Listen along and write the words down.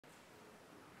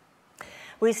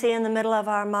We see in the middle of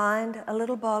our mind a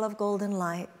little ball of golden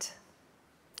light.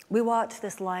 We watch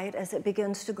this light as it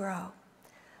begins to grow,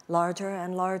 larger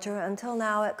and larger, until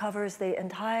now it covers the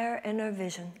entire inner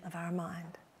vision of our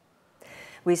mind.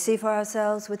 We see for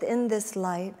ourselves within this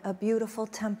light a beautiful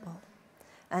temple,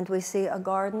 and we see a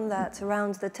garden that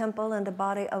surrounds the temple and a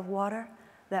body of water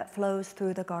that flows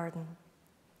through the garden.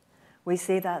 We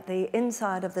see that the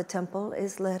inside of the temple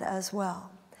is lit as well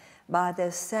by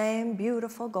this same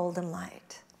beautiful golden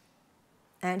light.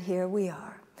 And here we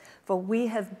are, for we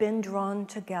have been drawn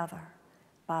together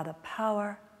by the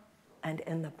power and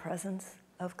in the presence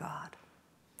of God.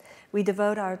 We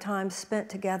devote our time spent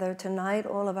together tonight,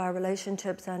 all of our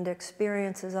relationships and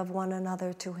experiences of one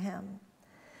another, to Him.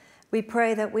 We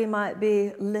pray that we might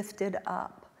be lifted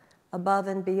up above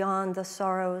and beyond the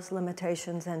sorrows,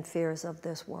 limitations, and fears of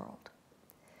this world.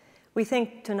 We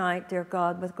think tonight, dear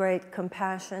God, with great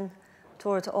compassion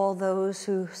towards all those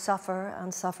who suffer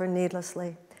and suffer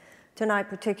needlessly. Tonight,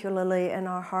 particularly in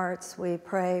our hearts, we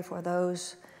pray for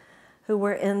those who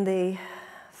were in the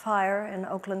fire in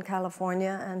Oakland,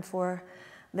 California, and for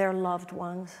their loved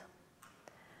ones.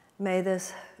 May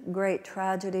this great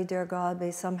tragedy, dear God,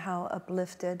 be somehow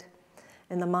uplifted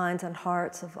in the minds and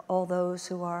hearts of all those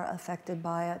who are affected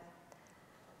by it.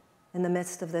 In the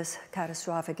midst of this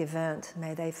catastrophic event,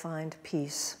 may they find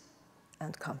peace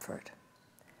and comfort.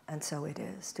 And so it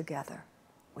is. Together,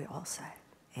 we all say,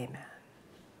 amen.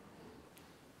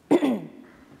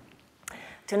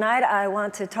 Tonight, I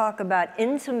want to talk about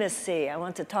intimacy. I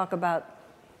want to talk about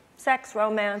sex,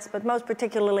 romance, but most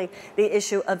particularly the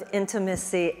issue of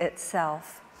intimacy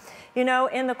itself. You know,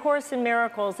 in the Course in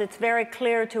Miracles, it's very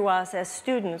clear to us as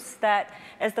students that,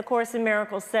 as the Course in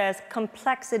Miracles says,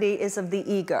 complexity is of the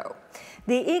ego.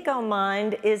 The ego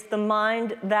mind is the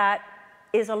mind that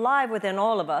is alive within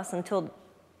all of us until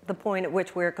the point at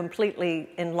which we're completely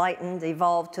enlightened,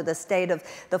 evolved to the state of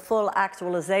the full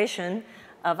actualization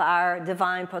of our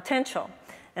divine potential.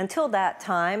 Until that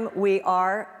time, we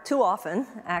are too often,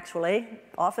 actually,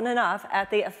 often enough,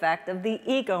 at the effect of the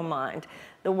ego mind,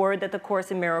 the word that the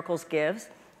Course in Miracles gives,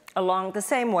 along the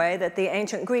same way that the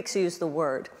ancient Greeks used the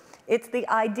word. It's the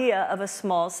idea of a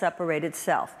small separated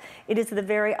self. It is the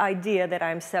very idea that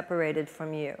I'm separated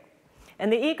from you.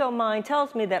 And the ego mind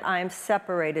tells me that I am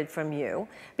separated from you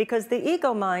because the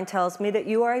ego mind tells me that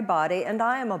you are a body and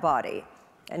I am a body.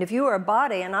 And if you are a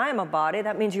body and I am a body,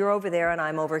 that means you're over there and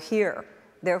I'm over here.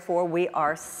 Therefore, we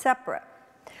are separate.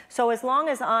 So as long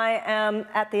as I am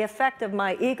at the effect of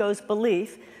my ego's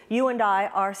belief, you and I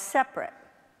are separate.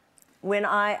 When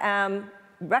I am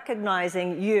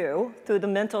recognizing you through the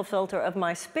mental filter of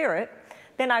my spirit,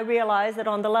 then I realize that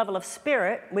on the level of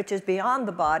spirit, which is beyond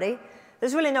the body,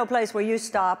 there's really no place where you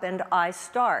stop and I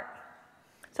start.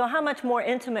 So how much more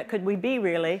intimate could we be,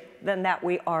 really, than that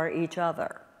we are each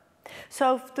other?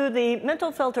 So through the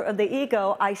mental filter of the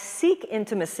ego, I seek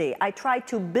intimacy. I try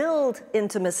to build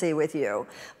intimacy with you.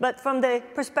 But from the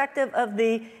perspective of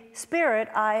the spirit,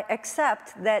 I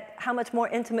accept that how much more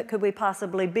intimate could we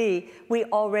possibly be? We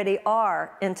already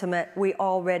are intimate. We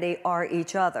already are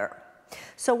each other.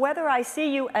 So whether I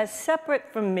see you as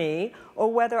separate from me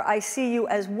or whether I see you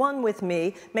as one with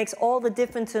me makes all the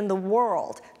difference in the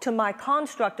world to my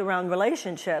construct around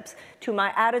relationships, to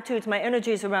my attitudes, my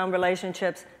energies around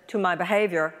relationships, to my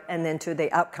behavior, and then to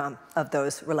the outcome of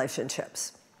those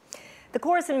relationships. The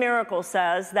Course in Miracles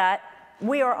says that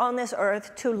we are on this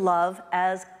earth to love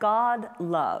as God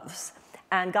loves.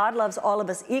 And God loves all of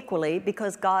us equally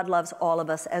because God loves all of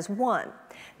us as one.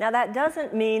 Now, that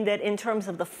doesn't mean that in terms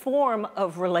of the form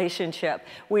of relationship,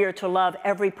 we are to love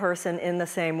every person in the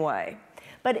same way.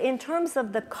 But in terms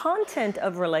of the content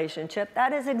of relationship,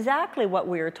 that is exactly what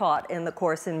we are taught in the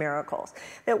Course in Miracles,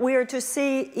 that we are to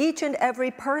see each and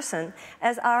every person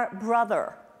as our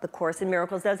brother. The Course in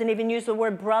Miracles doesn't even use the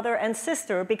word brother and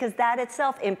sister because that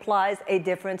itself implies a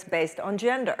difference based on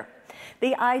gender.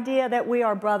 The idea that we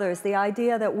are brothers, the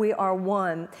idea that we are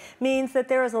one, means that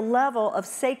there is a level of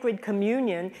sacred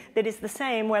communion that is the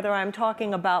same whether I'm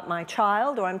talking about my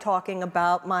child or I'm talking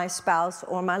about my spouse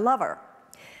or my lover.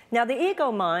 Now, the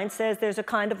ego mind says there's a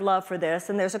kind of love for this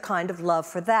and there's a kind of love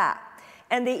for that.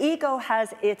 And the ego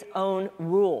has its own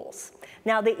rules.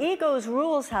 Now, the ego's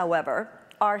rules, however,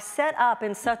 are set up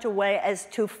in such a way as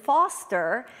to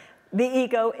foster the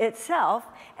ego itself,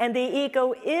 and the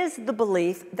ego is the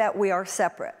belief that we are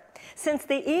separate. Since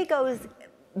the ego's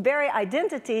very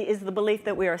identity is the belief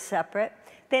that we are separate,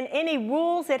 then any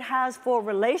rules it has for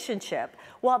relationship,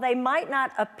 while they might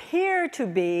not appear to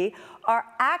be, are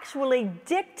actually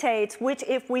dictates which,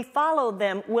 if we follow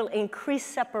them, will increase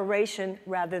separation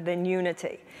rather than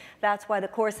unity. That's why the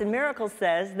Course in Miracles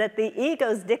says that the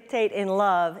ego's dictate in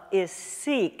love is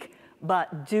seek,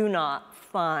 but do not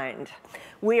find.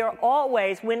 We are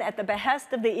always, when at the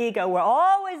behest of the ego, we're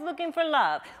always looking for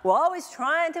love. We're always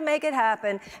trying to make it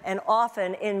happen. And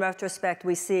often, in retrospect,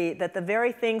 we see that the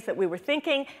very things that we were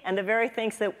thinking and the very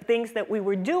things that we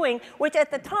were doing, which at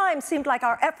the time seemed like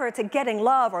our efforts at getting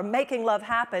love or making love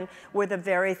happen, were the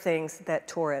very things that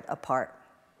tore it apart.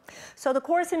 So the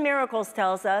Course in Miracles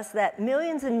tells us that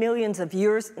millions and millions of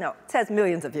years, no, it says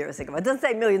millions of years ago. It doesn't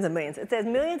say millions and millions. It says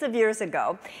millions of years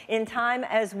ago, in time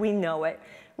as we know it,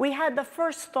 we had the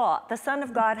first thought, the Son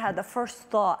of God had the first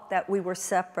thought that we were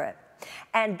separate.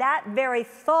 And that very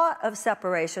thought of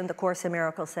separation, the Course in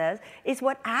Miracles says, is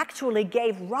what actually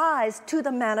gave rise to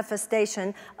the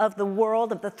manifestation of the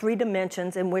world of the three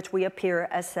dimensions in which we appear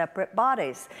as separate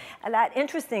bodies. And that,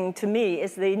 interesting to me,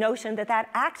 is the notion that that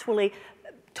actually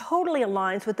totally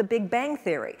aligns with the Big Bang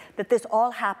Theory, that this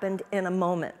all happened in a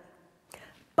moment.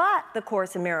 But the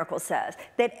Course in Miracles says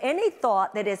that any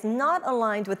thought that is not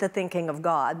aligned with the thinking of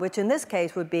God, which in this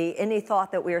case would be any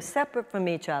thought that we are separate from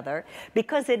each other,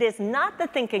 because it is not the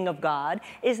thinking of God,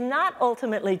 is not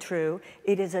ultimately true.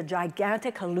 It is a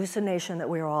gigantic hallucination that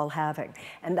we are all having.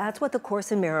 And that's what the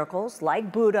Course in Miracles,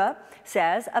 like Buddha,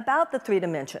 says about the three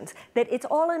dimensions, that it's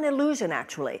all an illusion,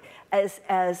 actually. As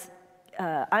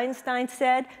Einstein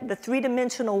said, the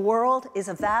three-dimensional world is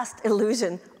a vast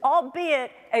illusion,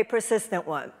 albeit a persistent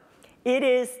one. It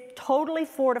is totally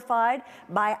fortified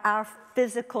by our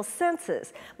physical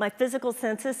senses. My physical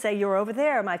senses say you're over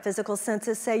there. My physical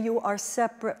senses say you are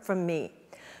separate from me.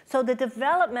 So the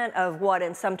development of what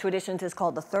in some traditions is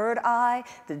called the third eye,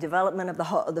 the development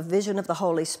of the vision of the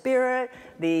Holy Spirit,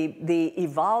 the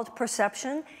evolved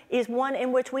perception, is one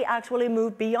in which we actually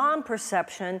move beyond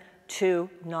perception to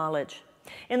knowledge.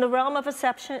 In the realm of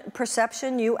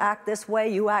perception, you act this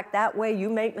way, you act that way, you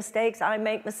make mistakes, I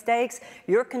make mistakes,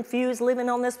 you're confused living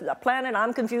on this planet,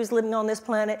 I'm confused living on this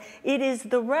planet. It is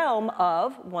the realm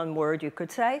of, one word you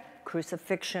could say,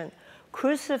 crucifixion.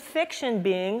 Crucifixion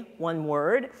being, one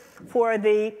word, for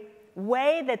the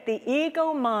way that the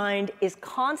ego mind is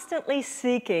constantly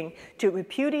seeking to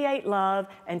repudiate love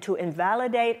and to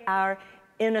invalidate our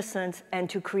innocence and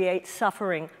to create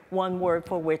suffering, one word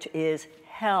for which is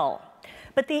hell.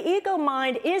 But the ego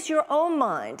mind is your own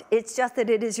mind. It's just that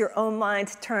it is your own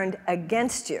mind turned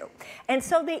against you. And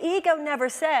so the ego never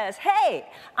says, hey,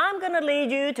 I'm going to lead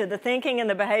you to the thinking and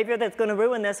the behavior that's going to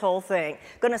ruin this whole thing,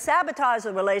 going to sabotage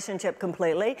the relationship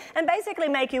completely, and basically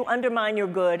make you undermine your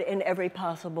good in every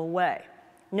possible way.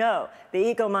 No, the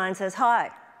ego mind says,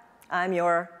 hi, I'm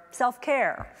your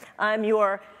self-care. I'm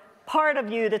your part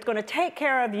of you that's going to take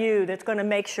care of you, that's going to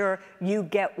make sure you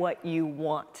get what you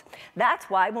want. That's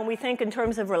why when we think in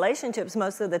terms of relationships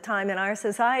most of the time in our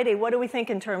society, what do we think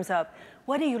in terms of,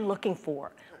 what are you looking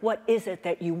for? What is it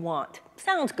that you want?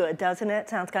 Sounds good, doesn't it?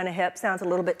 Sounds kind of hip, sounds a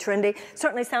little bit trendy,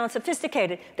 certainly sounds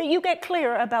sophisticated, that you get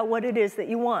clear about what it is that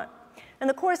you want. And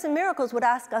the Course in Miracles would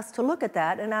ask us to look at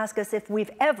that and ask us if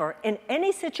we've ever, in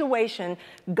any situation,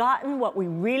 gotten what we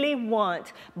really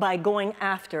want by going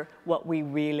after what we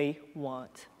really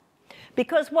want.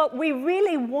 Because what we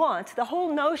really want, the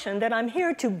whole notion that I'm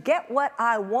here to get what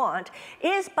I want,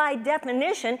 is by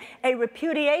definition a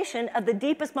repudiation of the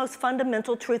deepest, most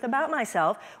fundamental truth about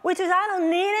myself, which is I don't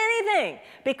need anything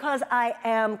because I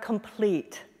am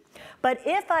complete. But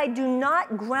if I do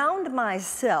not ground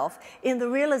myself in the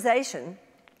realization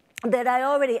that I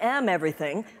already am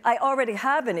everything, I already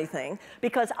have anything,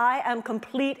 because I am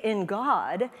complete in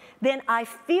God, then I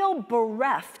feel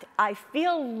bereft, I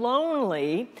feel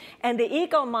lonely, and the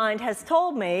ego mind has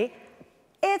told me,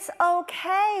 it's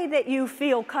okay that you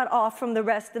feel cut off from the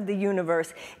rest of the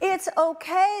universe. It's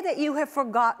okay that you have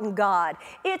forgotten God.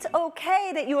 It's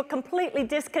okay that you are completely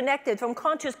disconnected from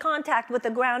conscious contact with the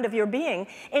ground of your being.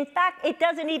 In fact, it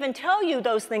doesn't even tell you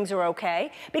those things are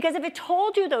okay, because if it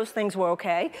told you those things were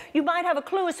okay, you might have a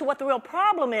clue as to what the real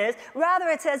problem is. Rather,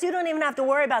 it says you don't even have to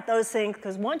worry about those things,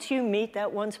 because once you meet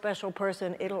that one special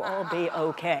person, it'll all be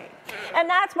okay. And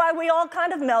that's why we all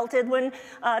kind of melted when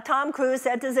Tom Cruise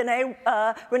said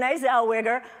to Renee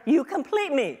Zellweger, you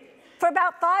complete me. For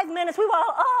about 5 minutes, we were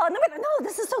all, oh, no,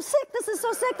 this is so sick, this is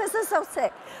so sick, this is so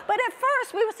sick. But at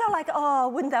first, we were so like, oh,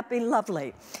 wouldn't that be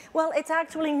lovely? Well, it's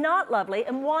actually not lovely,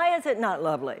 and why is it not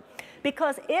lovely?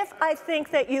 Because if I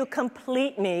think that you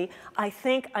complete me, I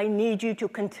think I need you to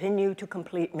continue to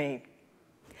complete me.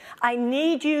 I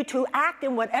need you to act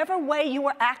in whatever way you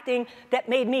were acting that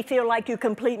made me feel like you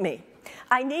complete me.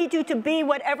 I need you to be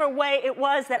whatever way it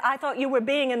was that I thought you were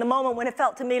being in the moment when it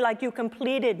felt to me like you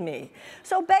completed me.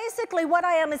 So basically what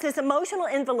I am is this emotional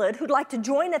invalid who'd like to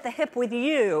join at the hip with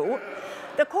you.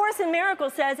 The Course in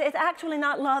Miracles says it's actually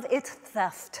not love, it's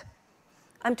theft.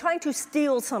 I'm trying to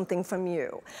steal something from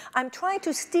you. I'm trying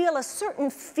to steal a certain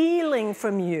feeling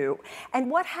from you. And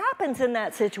what happens in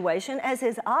that situation, as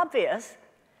is obvious,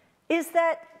 is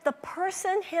that the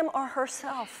person, him or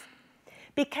herself,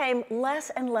 became less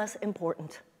and less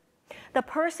important. The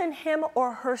person, him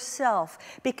or herself,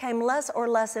 became less or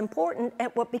less important,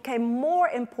 and what became more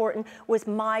important was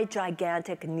my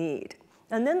gigantic need.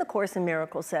 And then the Course in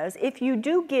Miracles says, if you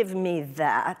do give me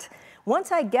that,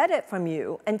 once I get it from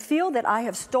you and feel that I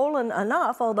have stolen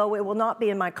enough, although it will not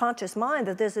be in my conscious mind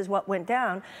that this is what went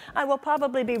down, I will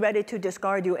probably be ready to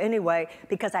discard you anyway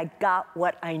because I got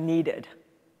what I needed.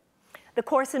 The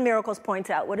Course in Miracles points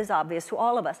out what is obvious to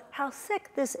all of us, how sick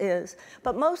this is,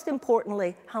 but most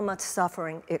importantly, how much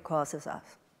suffering it causes us.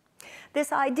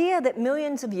 This idea that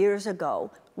millions of years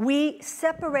ago, we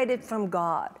separated from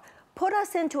God, put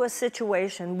us into a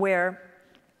situation where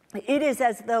it is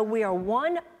as though we are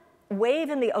one wave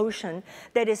in the ocean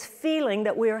that is feeling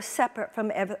that we are separate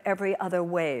from every other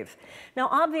wave. Now,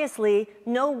 obviously,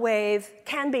 no wave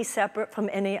can be separate from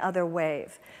any other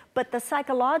wave. But the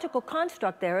psychological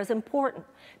construct there is important,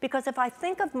 because if I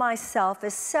think of myself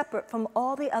as separate from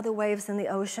all the other waves in the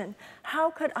ocean, how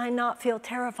could I not feel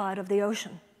terrified of the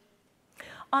ocean?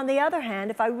 On the other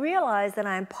hand, if I realize that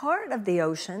I'm part of the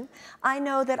ocean, I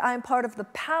know that I'm part of the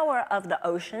power of the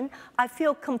ocean, I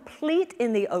feel complete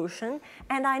in the ocean,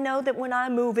 and I know that when I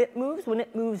move, it moves, when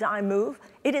it moves, I move.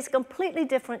 It is completely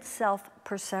different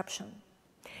self-perception.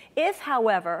 If,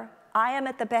 however, I am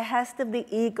at the behest of the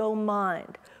ego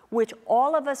mind, which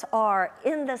all of us are,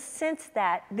 in the sense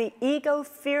that the ego,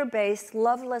 fear-based,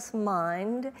 loveless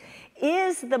mind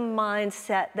is the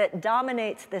mindset that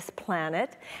dominates this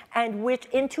planet and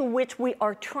into which we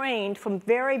are trained from a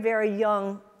very,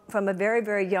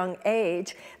 very young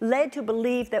age, led to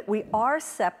believe that we are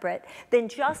separate, then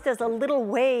just as a little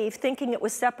wave thinking it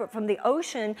was separate from the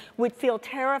ocean would feel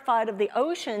terrified of the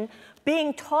ocean,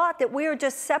 being taught that we are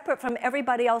just separate from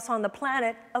everybody else on the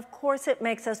planet, of course it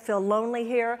makes us feel lonely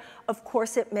here. Of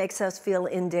course it makes us feel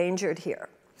endangered here.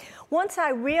 Once I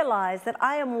realize that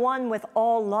I am one with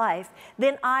all life,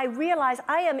 then I realize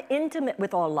I am intimate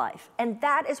with all life. And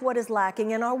that is what is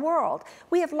lacking in our world.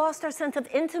 We have lost our sense of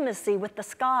intimacy with the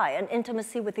sky and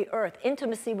intimacy with the earth,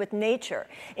 intimacy with nature,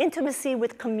 intimacy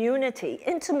with community,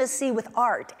 intimacy with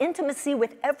art, intimacy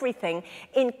with everything,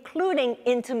 including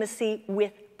intimacy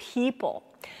with people.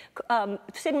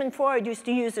 Sigmund Freud used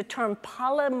to use the term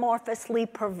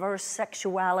polymorphously perverse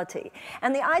sexuality.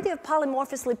 And the idea of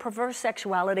polymorphously perverse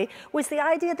sexuality was the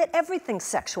idea that everything's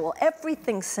sexual,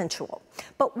 everything's sensual.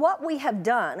 But what we have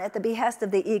done at the behest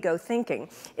of the ego thinking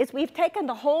is we've taken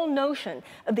the whole notion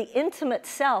of the intimate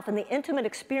self and the intimate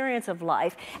experience of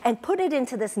life and put it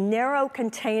into this narrow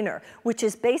container, which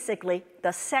is basically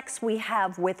the sex we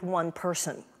have with one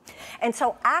person. And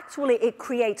so actually it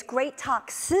creates great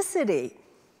toxicity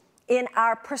in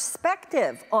our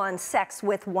perspective on sex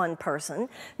with one person.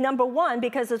 Number one,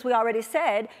 because as we already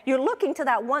said, you're looking to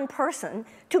that one person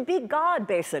to be God,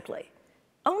 basically.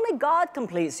 Only God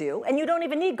completes you, and you don't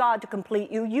even need God to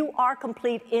complete you. You are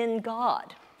complete in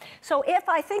God. So if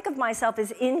I think of myself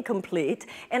as incomplete,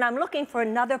 and I'm looking for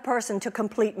another person to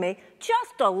complete me,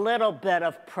 just a little bit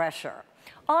of pressure.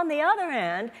 On the other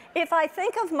hand, if I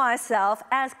think of myself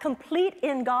as complete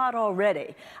in God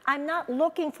already, I'm not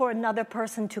looking for another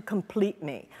person to complete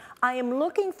me. I am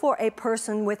looking for a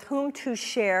person with whom to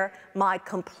share my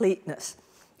completeness.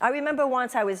 I remember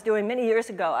once many years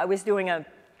ago, I was doing a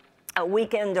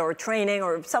weekend or training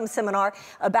or some seminar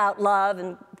about love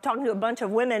and talking to a bunch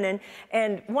of women,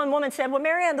 and one woman said, well,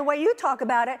 Marianne, the way you talk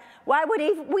about it, why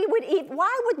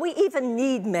would we even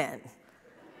need men?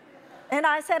 And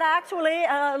I said, actually,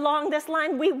 along this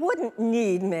line, we wouldn't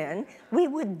need men. We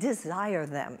would desire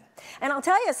them. And I'll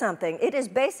tell you something. It is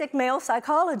basic male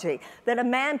psychology that a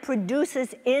man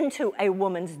produces into a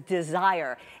woman's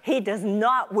desire. He does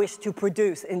not wish to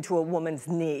produce into a woman's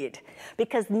need,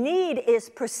 because need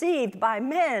is perceived by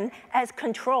men as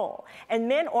control. And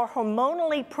men are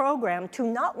hormonally programmed to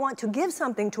not want to give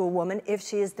something to a woman if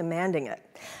she is demanding it.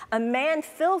 A man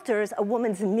filters a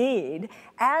woman's need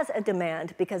as a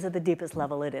demand because of the deepest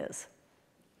level it is.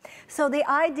 So the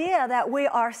idea that we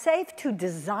are safe to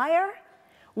desire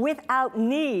without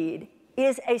need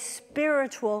is a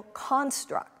spiritual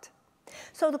construct.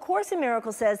 So the Course in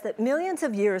Miracles says that millions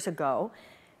of years ago,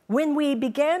 when we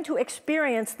began to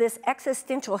experience this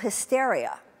existential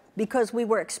hysteria, because we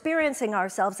were experiencing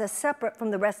ourselves as separate from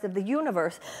the rest of the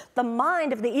universe, the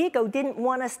mind of the ego didn't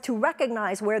want us to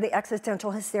recognize where the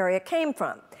existential hysteria came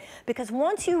from. Because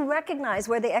once you recognize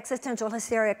where the existential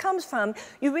hysteria comes from,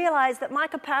 you realize that my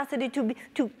capacity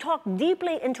to talk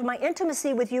deeply into my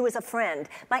intimacy with you as a friend,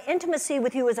 my intimacy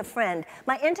with you as a friend,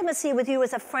 my intimacy with you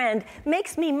as a friend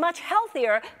makes me much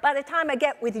healthier by the time I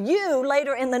get with you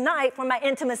later in the night for my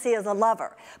intimacy as a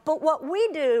lover. But what we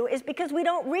do is, because we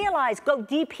don't realize, go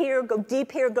deep here, go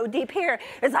deep here, go deep here,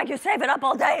 it's like you save it up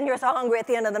all day and you're so hungry at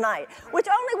the end of the night, which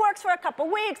only works for a couple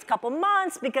weeks, couple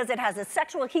months, because it has a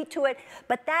sexual heat to it.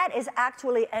 But that is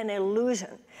actually an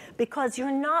illusion, because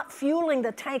you're not fueling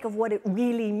the tank of what it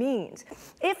really means.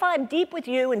 If I'm deep with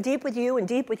you and deep with you and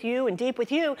deep with you and deep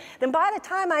with you, then by the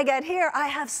time I get here, I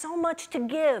have so much to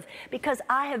give because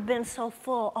I have been so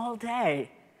full all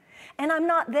day. And I'm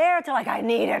not there to like, I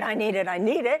need it, I need it, I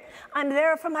need it. I'm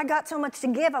there from, I got so much to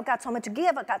give, I've got so much to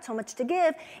give, I've got so much to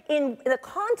give, in the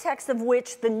context of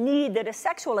which the need that is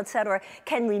sexual, etc.,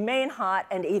 can remain hot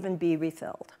and even be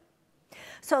refilled.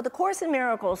 So the Course in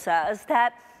Miracles says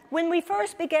that when we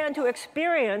first began to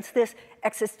experience this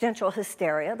existential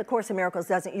hysteria, the Course in Miracles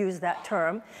doesn't use that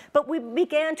term, but we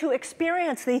began to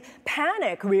experience the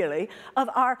panic, really, of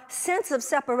our sense of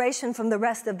separation from the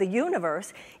rest of the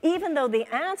universe, even though the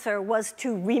answer was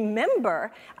to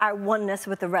remember our oneness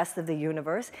with the rest of the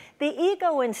universe, the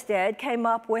ego instead came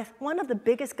up with one of the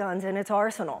biggest guns in its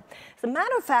arsenal. As a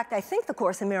matter of fact, I think the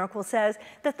Course in Miracles says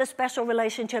that the special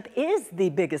relationship is the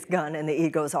biggest gun in the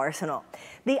ego's arsenal.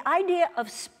 The idea of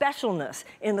specialness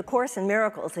in the Course in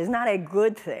Miracles is not a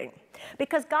good thing,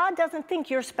 because God doesn't think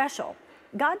you're special.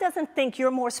 God doesn't think you're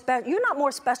more special. You're not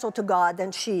more special to God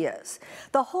than she is.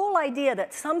 The whole idea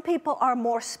that some people are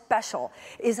more special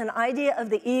is an idea of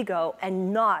the ego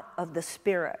and not of the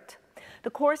spirit. The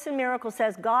Course in Miracles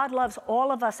says God loves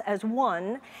all of us as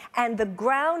one, and the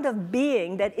ground of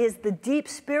being that is the deep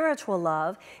spiritual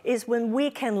love is when we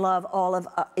can love all of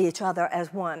each other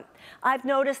as one. I've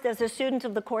noticed as a student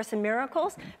of the Course in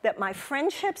Miracles that my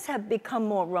friendships have become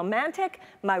more romantic,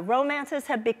 my romances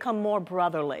have become more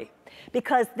brotherly.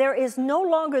 Because there is no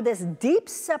longer this deep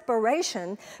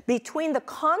separation between the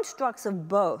constructs of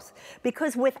both.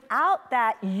 Because without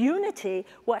that unity,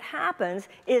 what happens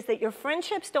is that your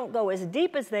friendships don't go as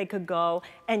deep as they could go,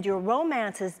 and your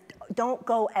romances don't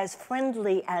go as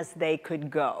friendly as they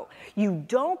could go. You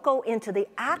don't go into the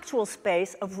actual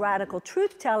space of radical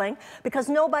truth-telling because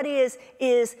nobody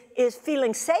is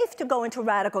feeling safe to go into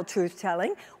radical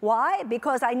truth-telling. Why?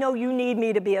 Because I know you need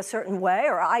me to be a certain way,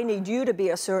 or I need you to be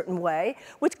a certain way,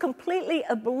 which completely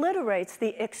obliterates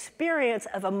the experience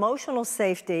of emotional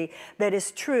safety that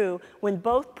is true when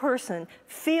both persons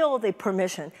feel the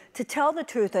permission to tell the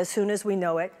truth as soon as we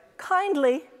know it,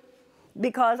 kindly.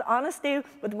 Because honesty,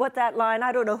 with what that line,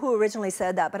 I don't know who originally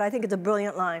said that, but I think it's a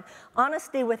brilliant line.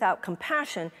 Honesty without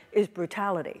compassion is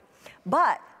brutality.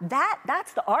 But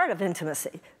that's the art of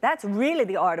intimacy. That's really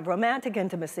the art of romantic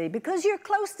intimacy, because you're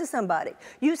close to somebody.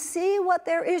 You see what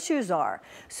their issues are.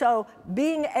 So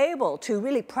being able to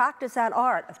really practice that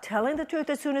art of telling the truth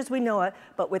as soon as we know it,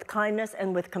 but with kindness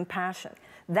and with compassion.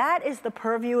 That is the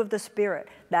purview of the spirit.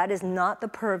 That is not the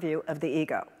purview of the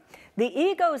ego. The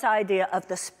ego's idea of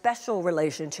the special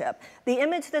relationship, the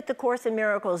image that the Course in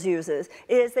Miracles uses,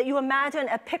 is that you imagine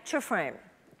a picture frame.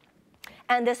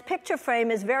 And this picture frame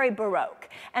is very Baroque.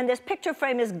 And this picture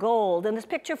frame is gold. And this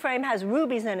picture frame has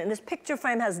rubies in it. And this picture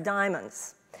frame has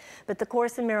diamonds. But the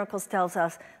Course in Miracles tells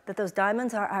us that those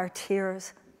diamonds are our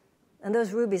tears. And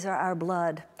those rubies are our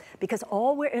blood. Because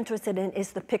all we're interested in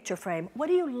is the picture frame. What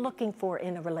are you looking for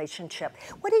in a relationship?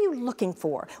 What are you looking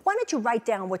for? Why don't you write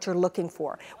down what you're looking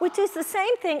for? Which is the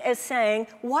same thing as saying,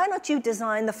 why don't you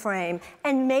design the frame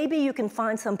and maybe you can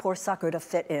find some poor sucker to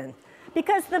fit in.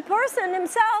 Because the person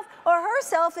himself or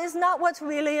herself is not what's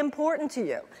really important to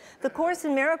you. The Course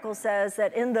in Miracles says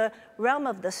that in the realm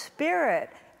of the spirit,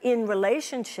 in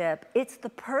relationship, it's the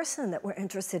person that we're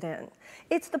interested in.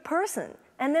 It's the person.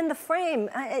 And then the frame,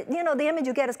 you know, the image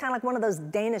you get is kind of like one of those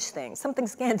Danish things, something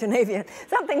Scandinavian,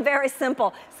 something very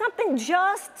simple, something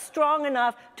just strong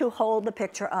enough to hold the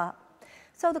picture up.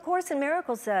 So the Course in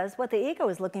Miracles says what the ego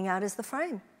is looking at is the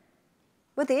frame.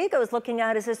 What the ego is looking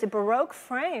at is this Baroque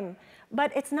frame,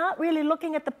 but it's not really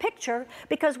looking at the picture,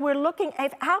 because we're looking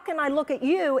at how can I look at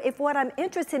you if what I'm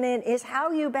interested in is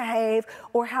how you behave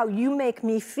or how you make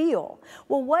me feel.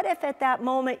 Well, what if at that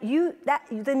moment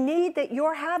the need that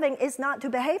you're having is not to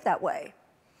behave that way?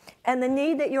 And the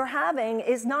need that you're having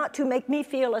is not to make me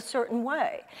feel a certain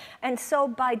way. And so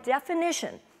by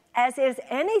definition, as is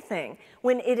anything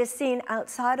when it is seen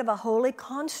outside of a holy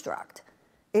construct.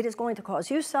 It is going to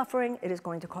cause you suffering, it is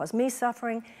going to cause me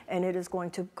suffering, and it is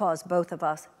going to cause both of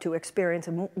us to experience,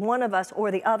 one of us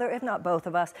or the other, if not both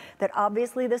of us, that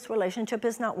obviously this relationship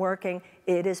is not working.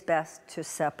 It is best to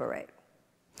separate.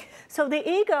 So the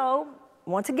ego,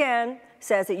 once again,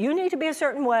 says that you need to be a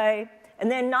certain way. And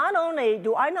then not only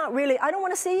do I don't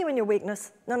want to see you in your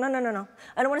weakness. No.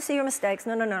 I don't want to see your mistakes.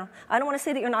 No. I don't want to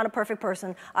see that you're not a perfect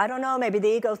person. I don't know, maybe the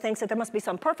ego thinks that there must be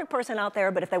some perfect person out there,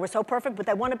 but if they were so perfect, but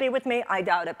they want to be with me, I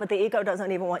doubt it. But the ego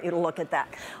doesn't even want you to look at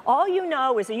that. All you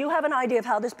know is that you have an idea of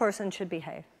how this person should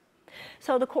behave.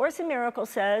 So the Course in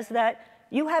Miracles says that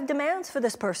you have demands for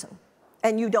this person,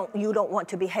 and you don't want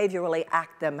to behaviorally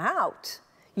act them out.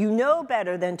 You know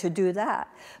better than to do that.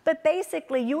 But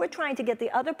basically, you are trying to get the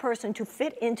other person to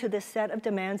fit into this set of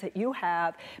demands that you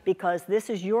have because this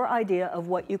is your idea of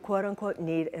what you quote-unquote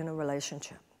need in a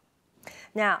relationship.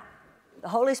 Now, the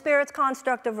Holy Spirit's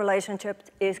construct of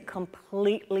relationships is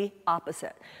completely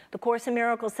opposite. The Course in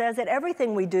Miracles says that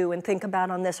everything we do and think about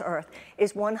on this earth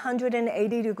is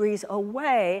 180 degrees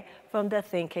away from the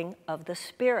thinking of the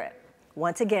Spirit.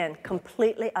 Once again,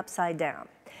 completely upside down.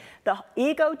 The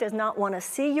ego does not want to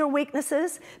see your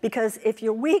weaknesses because if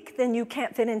you're weak, then you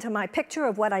can't fit into my picture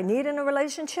of what I need in a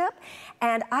relationship.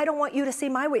 And I don't want you to see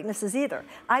my weaknesses either.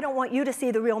 I don't want you to see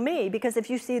the real me because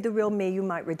if you see the real me, you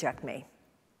might reject me.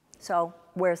 So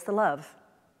where's the love,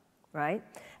 right?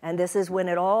 And this is when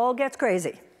it all gets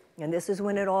crazy. And this is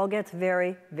when it all gets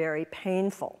very, very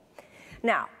painful.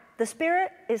 Now, the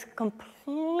Spirit is a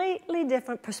completely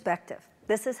different perspective.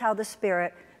 This is how the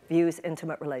Spirit views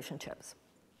intimate relationships.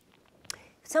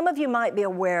 Some of you might be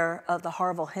aware of the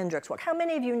Harville Hendricks work. How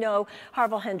many of you know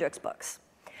Harville Hendricks books?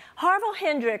 Harville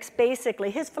Hendricks,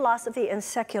 basically, his philosophy in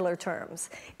secular terms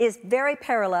is very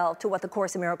parallel to what the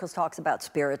Course in Miracles talks about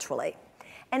spiritually.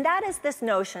 And that is this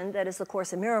notion that, as the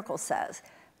Course in Miracles says,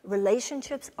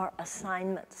 relationships are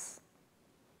assignments.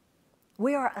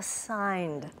 We are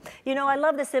assigned. You know, I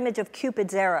love this image of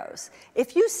Cupid's arrows.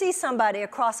 If you see somebody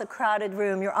across a crowded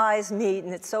room, your eyes meet,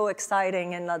 and it's so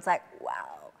exciting, and it's like, wow.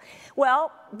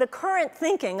 Well, the current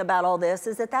thinking about all this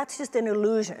is that that's just an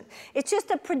illusion. It's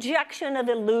just a projection of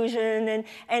illusion,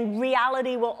 and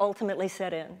reality will ultimately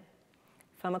set in.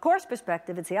 From a Course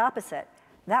perspective, it's the opposite.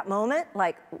 That moment,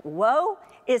 like, whoa,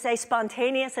 is a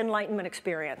spontaneous enlightenment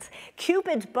experience.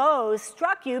 Cupid's bow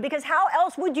struck you because how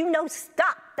else would you know,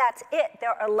 stop, that's it.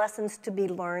 There are lessons to be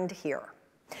learned here.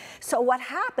 So what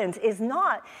happens is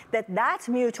not that that's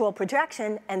mutual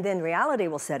projection and then reality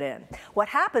will set in. What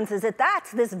happens is that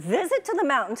that's this visit to the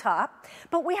mountaintop,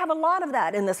 but we have a lot of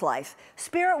that in this life.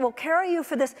 Spirit will carry you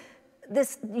for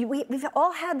we've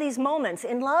all had these moments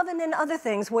in love and in other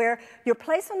things where you're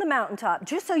placed on the mountaintop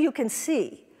just so you can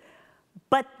see.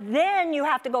 But then you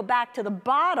have to go back to the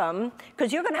bottom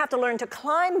because you're going to have to learn to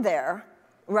climb there,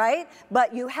 right?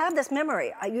 But you have this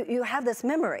memory. You have this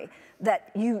memory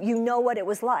that you know what it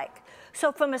was like.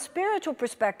 So from a spiritual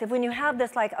perspective, when you have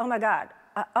this like, oh my God,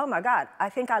 I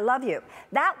think I love you.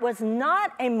 That was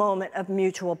not a moment of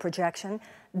mutual projection.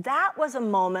 That was a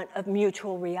moment of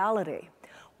mutual reality.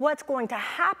 What's going to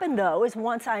happen, though, is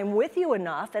once I'm with you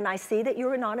enough and I see that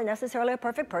you're not necessarily a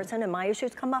perfect person and my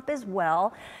issues come up as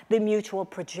well, the mutual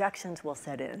projections will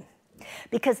set in.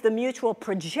 Because the mutual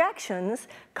projections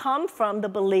come from the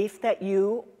belief that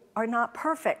you are not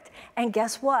perfect. And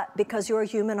guess what? Because you're a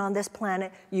human on this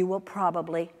planet, you will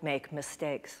probably make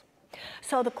mistakes.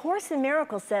 So the Course in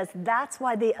Miracles says that's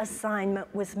why the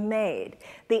assignment was made.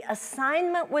 The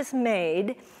assignment was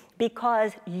made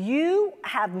because you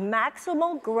have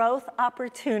maximal growth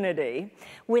opportunity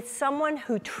with someone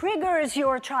who triggers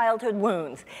your childhood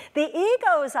wounds. The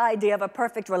ego's idea of a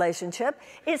perfect relationship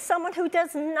is someone who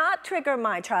does not trigger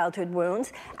my childhood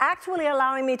wounds, actually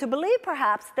allowing me to believe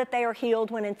perhaps that they are healed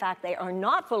when in fact they are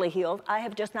not fully healed. I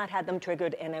have just not had them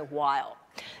triggered in a while.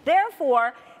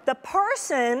 Therefore, the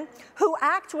person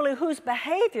whose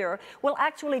behavior will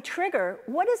actually trigger,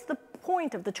 what is the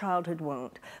point of the childhood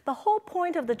wound? The whole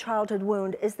point of the childhood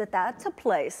wound is that that's a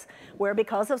place where,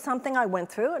 because of something I went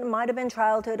through, it might have been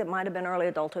childhood, it might have been early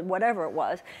adulthood, whatever it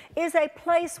was, is a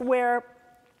place where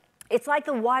it's like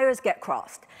the wires get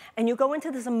crossed and you go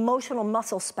into this emotional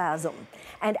muscle spasm.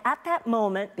 And at that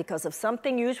moment, because of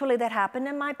something usually that happened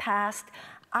in my past,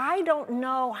 I don't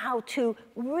know how to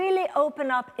really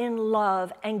open up in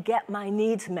love and get my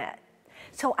needs met.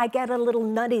 So I get a little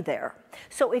nutty there.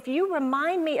 So if you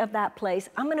remind me of that place,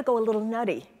 I'm going to go a little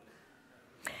nutty.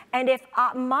 And if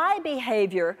my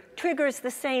behavior triggers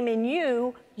the same in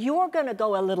you, you're going to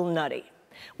go a little nutty.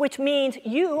 which means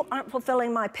you aren't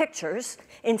fulfilling my pictures.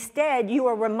 Instead, you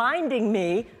are reminding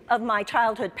me of my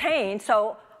childhood pain,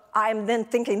 so I'm then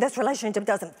thinking this relationship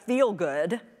doesn't feel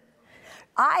good.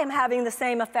 I am having the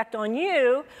same effect on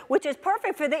you, which is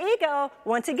perfect for the ego.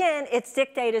 Once again, its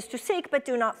dictate is to seek but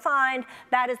do not find.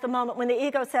 That is the moment when the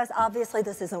ego says, obviously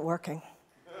this isn't working.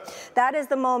 That is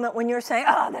the moment when you're saying,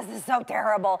 oh, this is so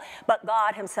terrible. But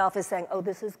God himself is saying, oh,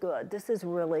 this is good. This is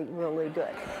really, really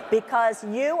good. Because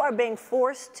you are being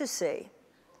forced to see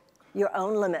your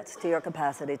own limits to your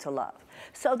capacity to love.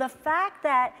 So the fact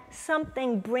that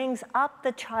something brings up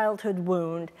the childhood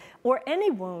wound or any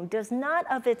wound does not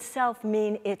of itself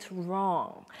mean it's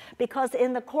wrong. Because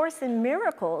in the Course in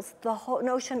Miracles, the whole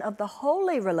notion of the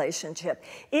holy relationship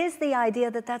is the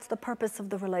idea that that's the purpose of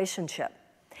the relationship.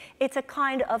 It's a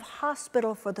kind of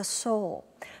hospital for the soul.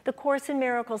 The Course in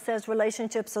Miracles says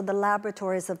relationships are the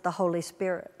laboratories of the Holy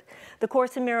Spirit. The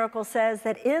Course in Miracles says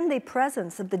that in the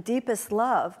presence of the deepest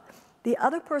love, the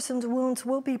other person's wounds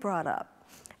will be brought up,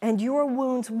 and your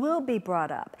wounds will be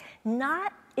brought up.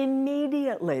 Not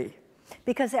immediately,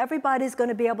 because everybody's going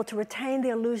to be able to retain the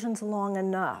illusions long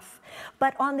enough.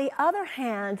 But on the other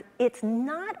hand, it's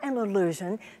not an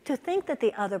illusion to think that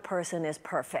the other person is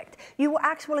perfect. You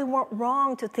actually weren't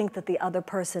wrong to think that the other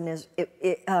person is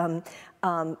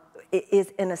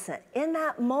innocent. In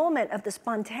that moment of the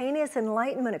spontaneous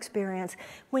enlightenment experience,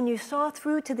 when you saw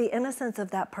through to the innocence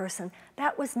of that person,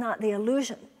 that was not the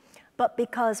illusion. But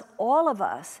because all of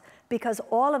us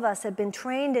have been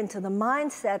trained into the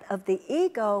mindset of the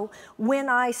ego, when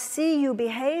I see you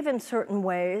behave in certain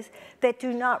ways that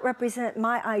do not represent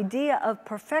my idea of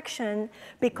perfection,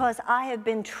 because I have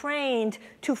been trained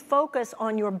to focus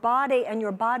on your body and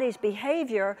your body's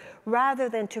behavior rather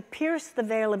than to pierce the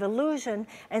veil of illusion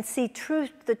and see through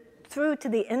to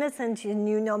the innocence in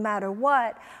you no matter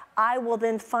what, I will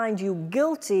then find you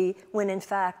guilty when in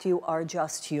fact you are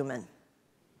just human.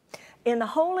 In the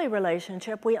holy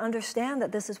relationship, we understand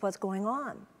that this is what's going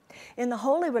on. In the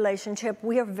holy relationship,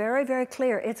 we are very, very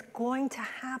clear. It's going to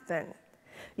happen.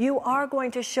 You are going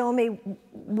to show me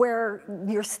where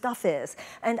your stuff is,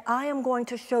 and I am going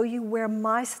to show you where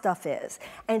my stuff is.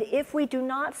 And if we do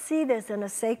not see this in a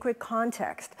sacred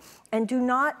context and do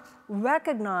not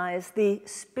recognize the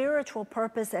spiritual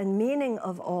purpose and meaning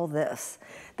of all this,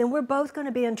 then we're both going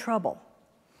to be in trouble.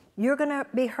 You're going to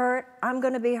be hurt. I'm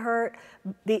going to be hurt.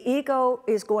 The ego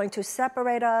is going to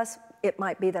separate us. It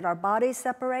might be that our bodies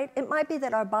separate. It might be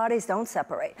that our bodies don't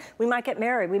separate. We might get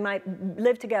married. We might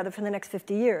live together for the next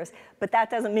 50 years. But that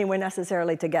doesn't mean we're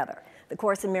necessarily together. The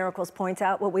Course in Miracles points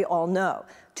out what we all know.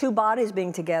 Two bodies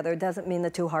being together doesn't mean the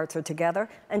two hearts are together.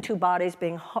 And two bodies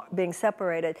being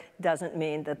separated doesn't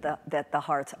mean that the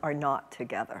hearts are not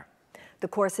together. The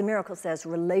Course in Miracles says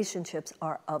relationships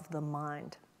are of the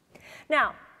mind.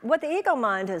 Now, what the ego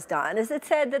mind has done is it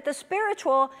said that the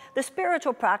spiritual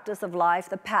practice of life,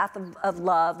 the path of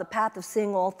love, the path of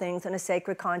seeing all things in a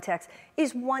sacred context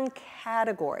is one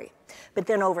category. But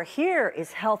then over here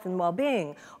is health and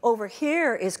well-being. Over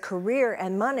here is career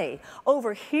and money.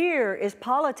 Over here is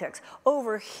politics.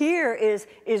 Over here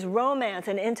is romance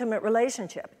and intimate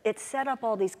relationship. It's set up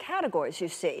all these categories, you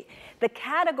see. The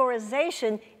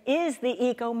categorization is the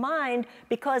ego mind,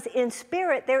 because in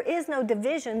spirit there is no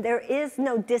division, there is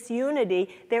no disunity,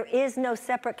 there is no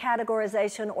separate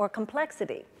categorization or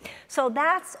complexity. So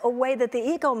that's a way that the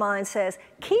ego mind says,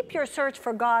 keep your search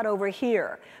for God over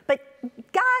here. But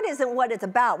God isn't what it's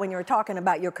about when you're talking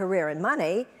about your career and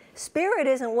money. Spirit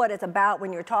isn't what it's about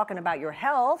when you're talking about your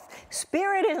health.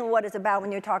 Spirit isn't what it's about when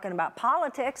you're talking about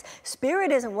politics. Spirit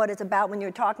isn't what it's about when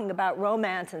you're talking about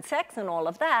romance and sex and all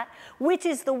of that, which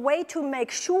is the way to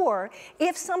make sure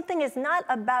if something is not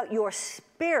about your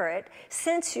spirit,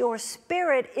 since your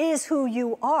spirit is who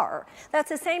you are, that's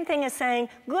the same thing as saying,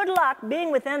 good luck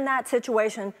being within that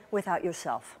situation without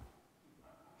yourself.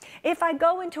 If I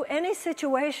go into any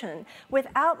situation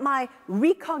without my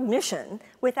recognition,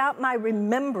 without my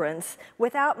remembrance,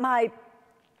 without my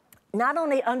not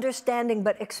only understanding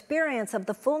but experience of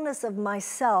the fullness of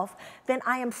myself, then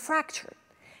I am fractured.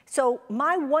 So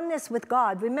my oneness with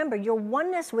God, remember, your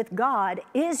oneness with God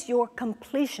is your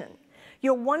completion.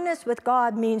 Your oneness with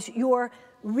God means your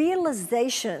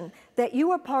realization that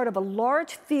you are part of a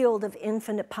large field of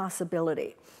infinite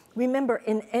possibility. Remember,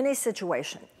 in any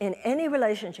situation, in any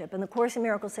relationship, and the Course in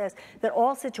Miracles says that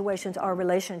all situations are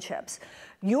relationships,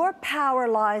 your power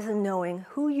lies in knowing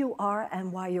who you are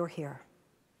and why you're here.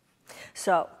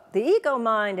 So the ego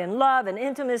mind in love and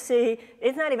intimacy,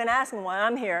 it's not even asking why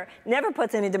I'm here, never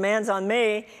puts any demands on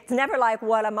me. It's never like,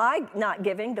 what am I not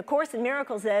giving? The Course in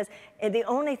Miracles says the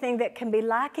only thing that can be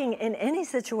lacking in any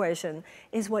situation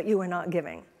is what you are not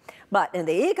giving. But in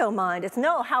the ego mind, it's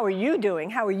no, how are you doing?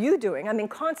 How are you doing? I'm in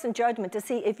constant judgment to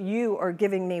see if you are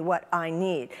giving me what I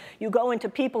need. You go into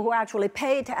people who actually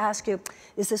pay to ask you,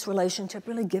 is this relationship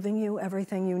really giving you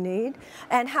everything you need?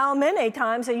 And how many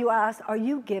times are you asked, are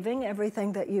you giving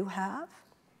everything that you have?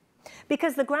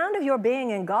 Because the ground of your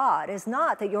being in God is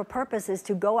not that your purpose is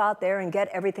to go out there and get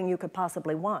everything you could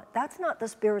possibly want. That's not the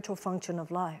spiritual function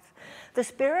of life. The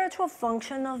spiritual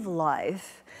function of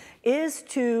life is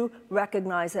to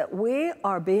recognize that we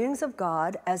are beings of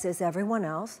God, as is everyone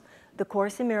else. The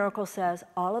Course in Miracles says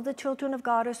all of the children of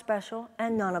God are special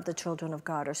and none of the children of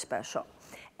God are special.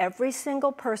 Every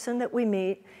single person that we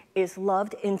meet is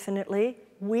loved infinitely.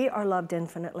 We are loved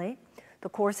infinitely. The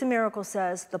Course in Miracles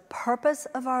says the purpose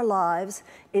of our lives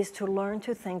is to learn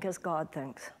to think as God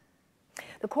thinks.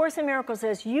 The Course in Miracles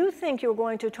says you think you're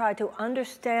going to try to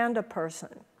understand a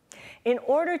person in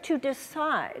order to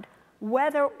decide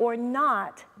whether or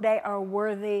not they are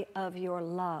worthy of your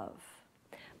love.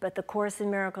 But the Course in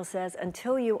Miracles says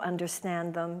until you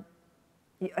understand them,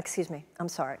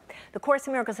 The Course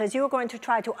in Miracles says you are going to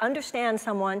try to understand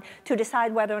someone to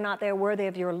decide whether or not they're worthy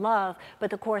of your love, but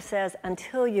the Course says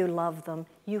until you love them,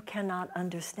 you cannot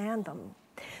understand them.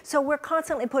 So we're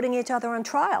constantly putting each other on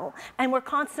trial, and we're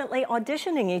constantly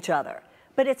auditioning each other,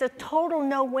 but it's a total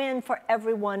no-win for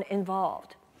everyone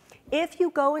involved. If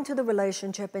you go into the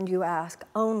relationship and you ask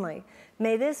only,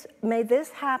 may this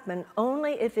happen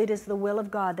only if it is the will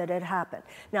of God that it happen.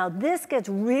 Now this gets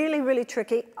really, really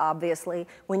tricky, obviously,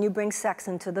 when you bring sex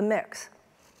into the mix.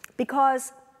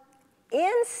 Because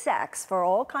in sex, for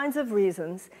all kinds of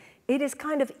reasons, it is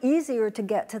kind of easier to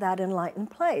get to that enlightened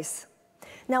place.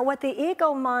 Now what the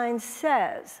ego mind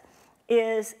says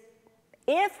is,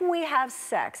 if we have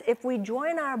sex, if we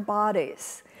join our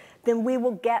bodies, then we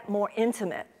will get more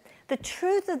intimate. The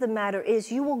truth of the matter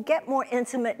is you will get more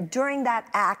intimate during that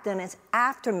act and its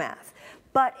aftermath.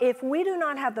 But if we do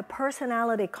not have the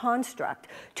personality construct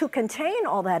to contain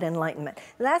all that enlightenment,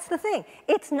 that's the thing.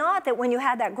 It's not that when you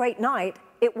had that great night,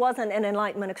 it wasn't an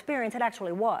enlightenment experience, it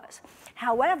actually was.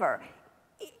 However,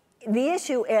 the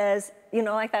issue is, you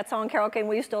know, like that song, Carole King,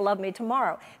 Will You Still Love Me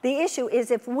Tomorrow? The issue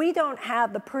is if we don't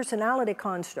have the personality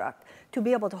construct to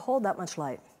be able to hold that much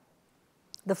light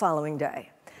the following day.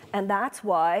 And that's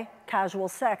why casual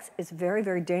sex is very,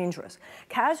 very dangerous.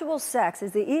 Casual sex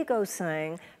is the ego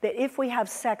saying that if we have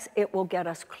sex, it will get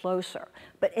us closer.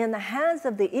 But in the hands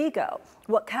of the ego,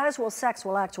 what casual sex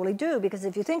will actually do, because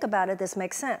if you think about it, this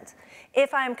makes sense.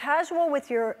 If I'm casual with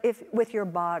your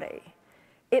body,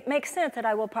 it makes sense that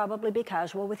I will probably be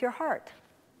casual with your heart.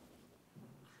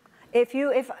 If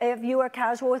you are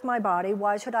casual with my body,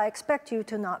 why should I expect you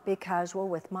to not be casual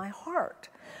with my heart?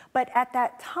 But at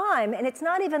that time, and it's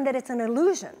not even that it's an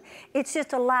illusion, it's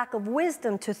just a lack of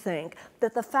wisdom to think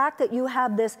that the fact that you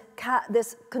have this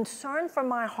concern for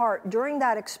my heart during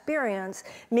that experience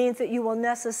means that you will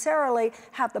necessarily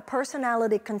have the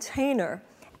personality container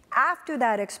after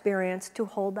that experience to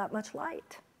hold that much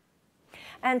light.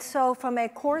 And so from a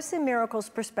Course in Miracles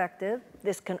perspective,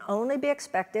 this can only be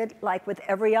expected, like with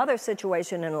every other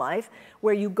situation in life,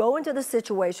 where you go into the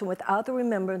situation without the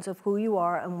remembrance of who you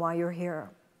are and why you're here.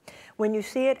 When you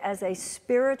see it as a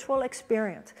spiritual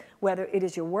experience, whether it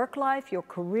is your work life, your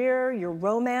career, your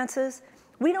romances,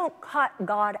 we don't cut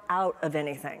God out of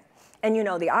anything. And you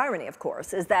know, the irony, of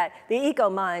course, is that the ego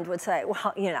mind would say,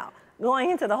 well, you know, going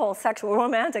into the whole sexual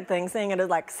romantic thing, seeing it as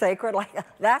like sacred, like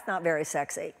that's not very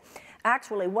sexy.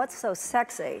 Actually, what's so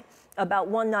sexy about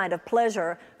one night of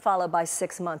pleasure followed by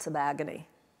 6 months of agony?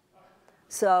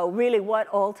 So really, what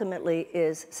ultimately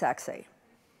is sexy?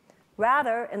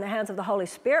 Rather, in the hands of the Holy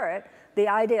Spirit, the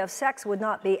idea of sex would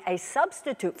not be a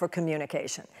substitute for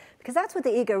communication, because that's what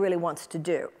the ego really wants to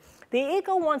do. The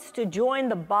ego wants to join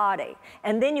the body,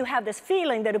 and then you have this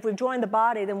feeling that if we join the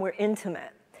body, then we're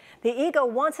intimate. The ego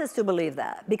wants us to believe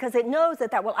that because it knows that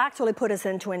that will actually put us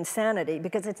into insanity,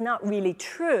 because it's not really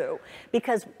true,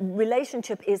 because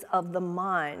relationship is of the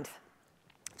mind.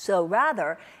 So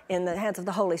rather, in the hands of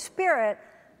the Holy Spirit,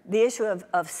 the issue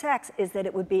of sex is that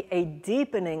it would be a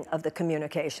deepening of the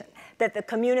communication, that the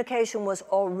communication was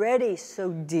already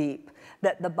so deep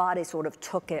that the body sort of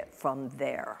took it from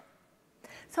there.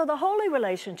 So the holy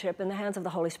relationship in the hands of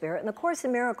the Holy Spirit, and the Course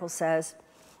in Miracles says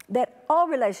that all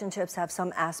relationships have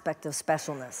some aspect of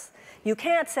specialness. You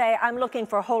can't say, I'm looking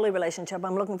for a holy relationship,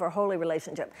 I'm looking for a holy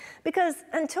relationship. Because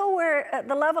until we're at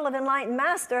the level of enlightened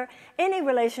master, any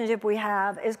relationship we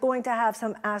have is going to have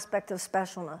some aspect of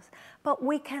specialness. But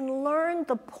we can learn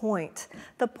the point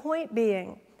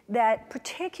being that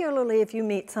particularly if you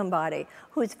meet somebody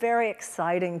who's very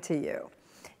exciting to you,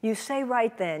 You say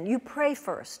right then. You pray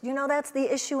first. You know, that's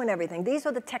the issue in everything. These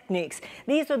are the techniques.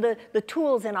 These are the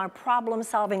tools in our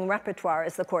problem-solving repertoire,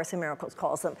 as the Course in Miracles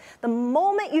calls them. The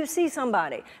moment you see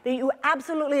somebody that you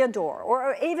absolutely adore,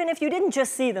 or even if you didn't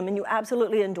just see them and you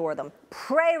absolutely adore them,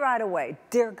 pray right away,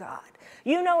 dear God,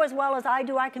 you know as well as I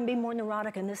do I can be more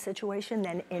neurotic in this situation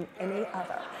than in any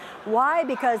other. Why?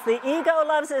 Because the ego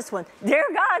loves this one. Dear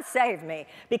God, save me.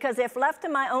 Because if left to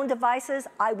my own devices,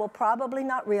 I will probably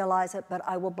not realize it, but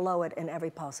I will blow it in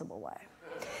every possible way.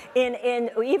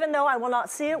 Even though I will not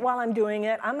see it while I'm doing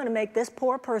it, I'm going to make this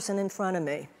poor person in front of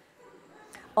me,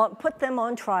 put them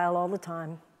on trial all the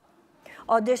time,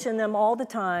 audition them all the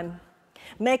time,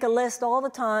 make a list all the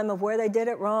time of where they did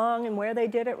it wrong and where they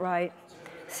did it right.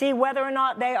 See whether or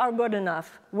not they are good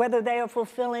enough, whether they are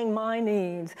fulfilling my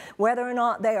needs, whether or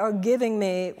not they are giving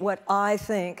me what I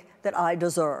think that I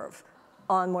deserve.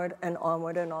 Onward and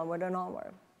onward and onward and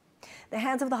onward. The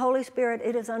hands of the Holy Spirit,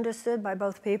 it is understood by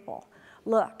both people.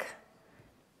 Look,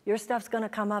 your stuff's going to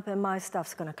come up and my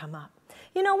stuff's going to come up.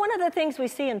 You know, one of the things we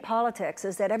see in politics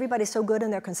is that everybody's so good in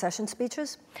their concession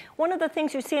speeches. One of the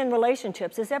things you see in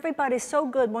relationships is everybody's so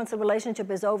good once the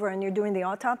relationship is over and you're doing the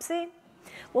autopsy.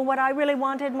 Well, what I really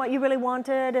wanted and what you really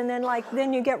wanted, and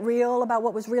then you get real about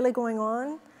what was really going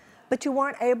on. But you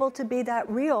weren't able to be that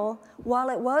real while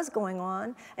it was going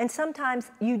on. And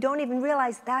sometimes you don't even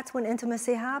realize that's when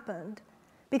intimacy happened.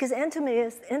 Because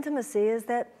intimacy is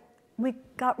that we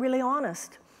got really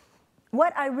honest.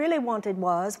 What I really wanted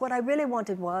was, what I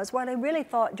really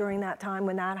thought during that time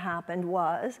when that happened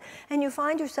was, and you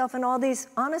find yourself in all these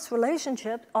honest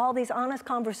relationships, all these honest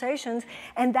conversations,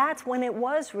 and that's when it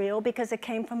was real because it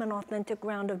came from an authentic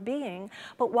ground of being.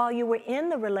 But while you were in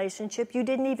the relationship, you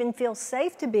didn't even feel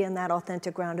safe to be in that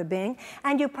authentic ground of being,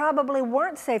 and you probably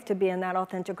weren't safe to be in that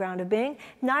authentic ground of being.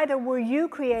 Neither were you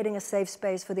creating a safe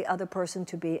space for the other person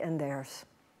to be in theirs.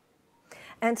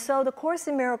 And so the Course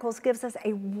in Miracles gives us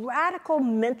a radical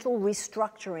mental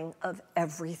restructuring of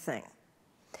everything.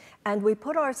 And we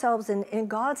put ourselves in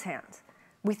God's hands.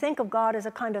 We think of God as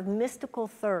a kind of mystical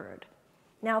third.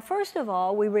 Now, first of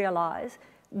all, we realize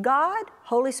God,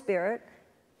 Holy Spirit,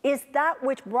 is that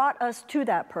which brought us to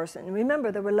that person.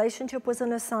 Remember, the relationship was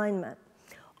an assignment.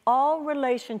 All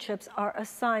relationships are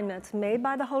assignments made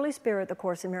by the Holy Spirit, the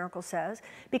Course in Miracles says,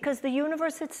 because the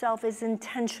universe itself is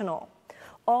intentional.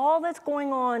 All that's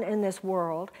going on in this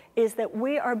world is that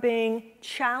we are being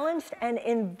challenged and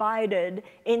invited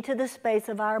into the space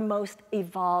of our most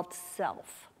evolved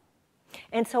self.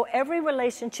 And so every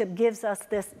relationship gives us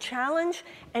this challenge,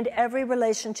 and every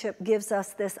relationship gives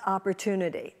us this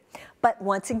opportunity. But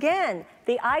once again,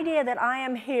 the idea that I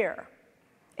am here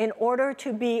in order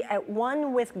to be at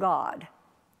one with God,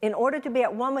 in order to be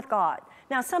at one with God.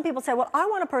 Now, some people say, well, I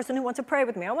want a person who wants to pray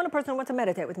with me. I want a person who wants to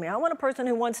meditate with me. I want a person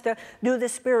who wants to do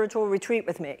this spiritual retreat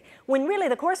with me. When really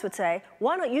the Course would say,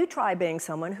 why don't you try being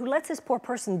someone who lets this poor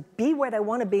person be where they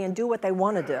want to be and do what they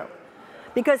want to do?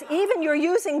 Because even you're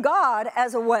using God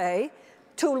as a way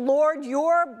to lord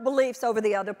your beliefs over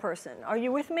the other person. Are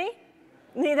you with me?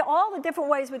 All the different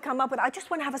ways we come up with, I just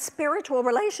want to have a spiritual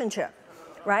relationship,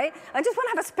 right? I just want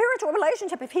to have a spiritual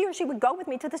relationship. If he or she would go with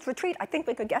me to this retreat, I think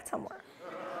we could get somewhere.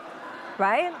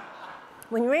 Right?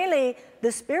 When really,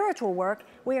 the spiritual work,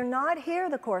 we are not here,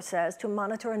 the Course says, to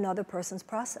monitor another person's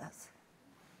process.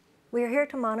 We are here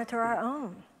to monitor our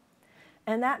own.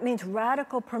 And that means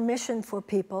radical permission for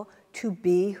people to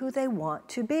be who they want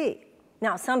to be.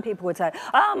 Now, some people would say,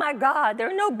 oh my God, there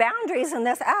are no boundaries in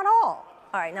this at all.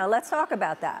 All right, now let's talk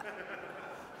about that.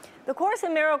 The Course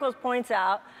in Miracles points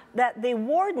out that the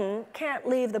warden can't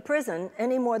leave the prison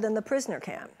any more than the prisoner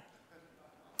can.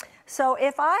 So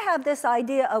if I have this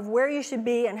idea of where you should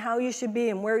be and how you should be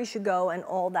and where you should go and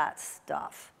all that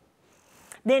stuff,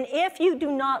 then if you do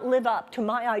not live up to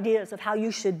my ideas of how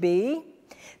you should be,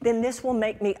 then this will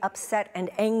make me upset and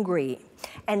angry.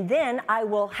 And then I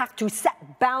will have to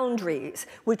set boundaries,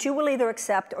 which you will either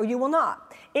accept or you will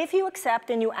not. If you accept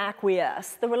and you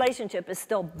acquiesce, the relationship is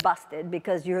still busted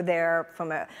because you're there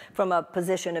from a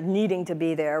position of needing to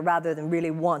be there rather than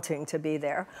really wanting to be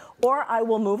there. Or I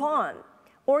will move on.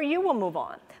 Or you will move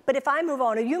on. But if I move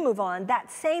on or you move on,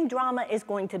 that same drama is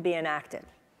going to be enacted.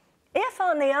 If,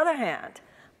 on the other hand,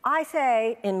 I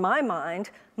say, in my mind,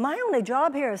 my only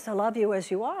job here is to love you as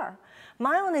you are.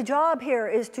 My only job here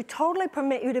is to totally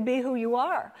permit you to be who you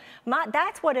are.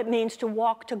 That's what it means to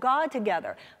walk to God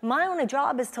together. My only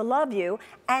job is to love you,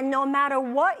 and no matter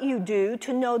what you do,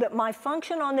 to know that my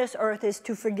function on this earth is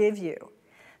to forgive you.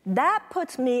 That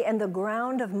puts me in the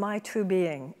ground of my true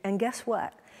being. And guess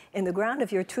what? In the ground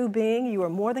of your true being, you are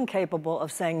more than capable of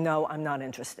saying, no, I'm not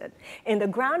interested. In the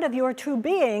ground of your true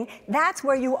being, that's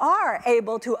where you are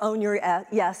able to own your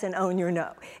yes and own your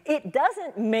no. It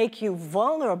doesn't make you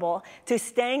vulnerable to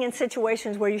staying in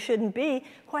situations where you shouldn't be.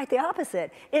 Quite the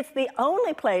opposite. It's the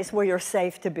only place where you're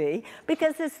safe to be,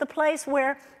 because it's the place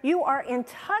where you are in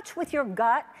touch with your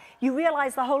gut. You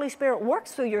realize the Holy Spirit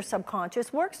works through your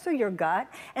subconscious, works through your gut,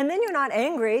 and then you're not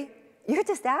angry. You're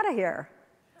just out of here.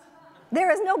 There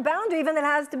is no boundary even that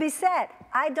has to be set.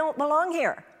 I don't belong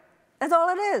here. That's all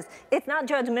it is. It's not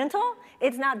judgmental.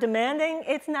 It's not demanding.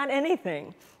 It's not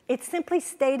anything. It's simply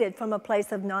stated from a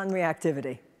place of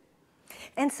non-reactivity.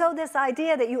 And so this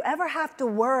idea that you ever have to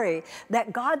worry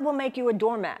that God will make you a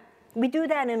doormat. We do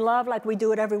that in love like we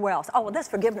do it everywhere else. Oh, well, this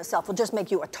forgiveness stuff will just make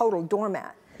you a total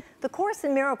doormat. The Course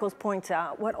in Miracles points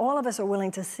out what all of us are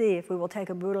willing to see if we will take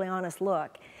a brutally honest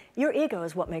look. Your ego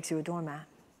is what makes you a doormat.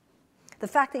 The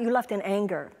fact that you left in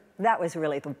anger, that was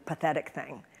really the pathetic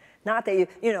thing. Not that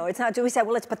you know, it's not, we say,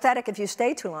 well, it's pathetic if you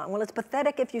stay too long. Well, it's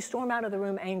pathetic if you storm out of the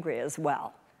room angry as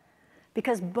well.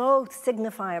 Because both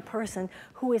signify a person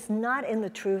who is not in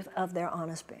the truth of their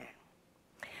honest being.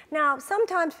 Now,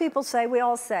 sometimes people say, we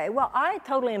all say, well, I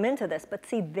totally am into this, but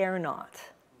see, they're not.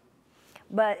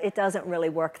 But it doesn't really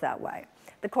work that way.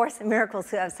 The Course in Miracles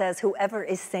says, whoever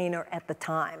is saner at the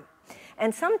time.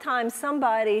 And sometimes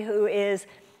somebody who is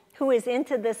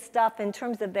into this stuff in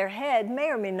terms of their head may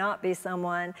or may not be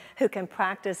someone who can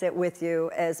practice it with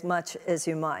you as much as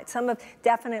you might.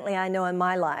 Definitely I know in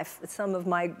my life, some of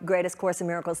my greatest Course in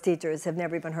Miracles teachers have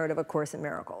never even heard of A Course in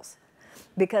Miracles.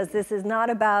 Because this is not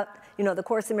about, the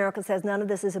Course in Miracles says none of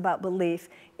this is about belief,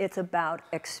 it's about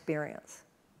experience.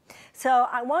 So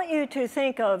I want you to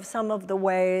think of some of the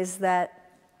ways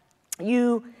that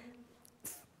you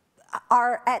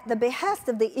are at the behest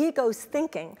of the ego's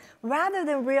thinking, rather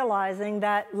than realizing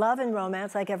that love and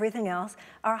romance, like everything else,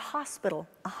 are a hospital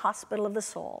of the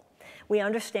soul. We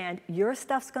understand your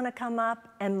stuff's going to come up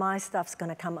and my stuff's going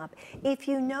to come up. If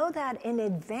you know that in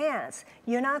advance,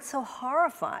 you're not so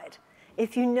horrified.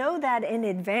 If you know that in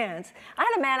advance, I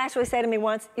had a man actually say to me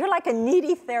once, you're like a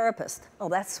needy therapist. Oh,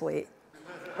 that's sweet.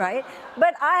 Right?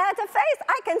 But I had to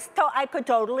face, I could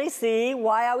totally see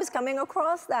why I was coming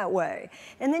across that way.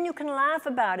 And then you can laugh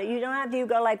about it. You don't have to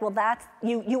go like, well,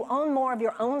 you own more of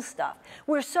your own stuff.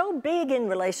 We're so big in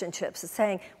relationships at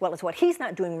saying, well, it's what he's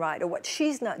not doing right or what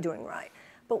she's not doing right.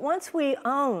 But once we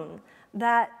own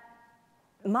that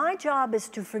my job is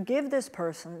to forgive this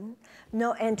person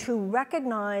and to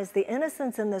recognize the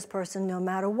innocence in this person no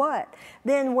matter what.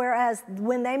 Then whereas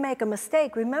when they make a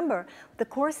mistake, remember, the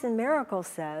Course in Miracles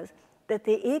says that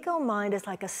the ego mind is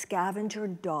like a scavenger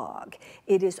dog.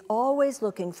 It is always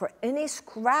looking for any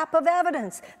scrap of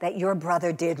evidence that your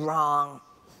brother did wrong.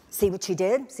 See what she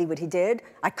did? See what he did?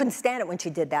 I couldn't stand it when she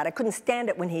did that. I couldn't stand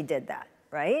it when he did that.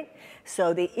 Right?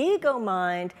 So the ego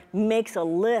mind makes a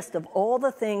list of all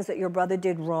the things that your brother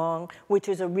did wrong, which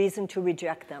is a reason to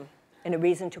reject them and a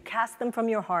reason to cast them from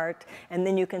your heart, and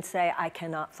then you can say, I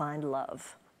cannot find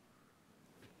love.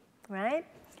 Right?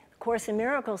 The Course in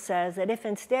Miracles says that if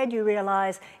instead you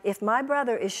realize, if my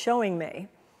brother is showing me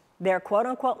their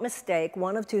quote-unquote mistake,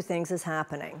 one of two things is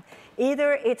happening.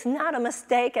 Either it's not a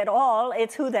mistake at all,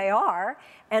 it's who they are,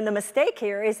 and the mistake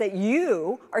here is that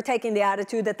you are taking the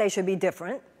attitude that they should be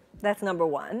different. That's number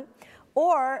one.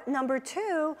 Or number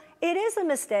two, it is a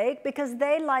mistake because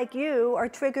they, like you, are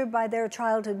triggered by their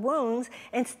childhood wounds,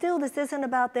 and still this isn't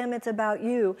about them, it's about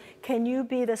you. Can you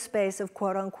be the space of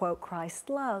quote-unquote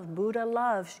Christ love, Buddha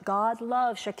love, God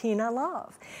love, Shekinah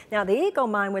love? Now the ego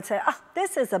mind would say,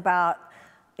 this is about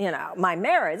my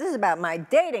marriage, this is about my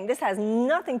dating, this has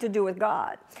nothing to do with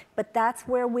God. But that's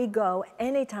where we go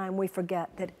anytime we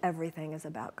forget that everything is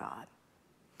about God.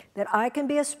 That I can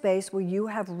be a space where you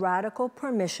have radical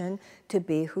permission to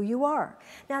be who you are.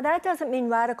 Now that doesn't mean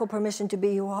radical permission to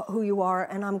be who you are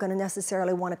and I'm going to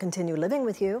necessarily want to continue living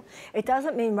with you. It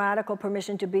doesn't mean radical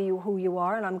permission to be who you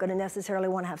are and I'm going to necessarily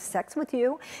want to have sex with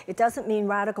you. It doesn't mean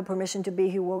radical permission to be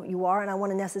who you are and I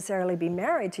want to necessarily be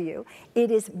married to you.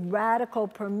 It is radical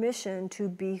permission to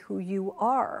be who you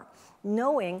are,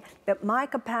 knowing that my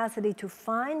capacity to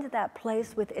find that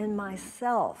place within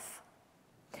myself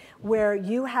where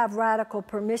you have radical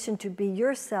permission to be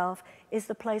yourself is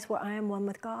the place where I am one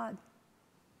with God.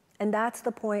 And that's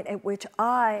the point at which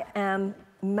I am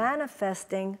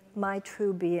manifesting my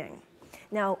true being.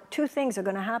 Now, two things are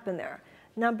going to happen there.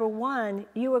 Number one,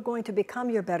 you are going to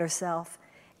become your better self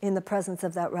in the presence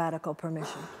of that radical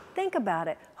permission. Think about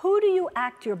it. Who do you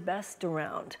act your best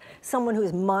around? Someone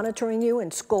who's monitoring you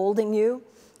and scolding you,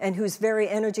 and whose very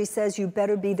energy says you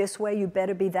better be this way, you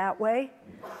better be that way?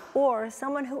 Or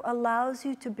someone who allows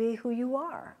you to be who you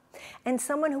are? And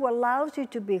someone who allows you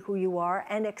to be who you are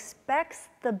and expects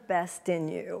the best in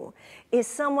you is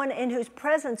someone in whose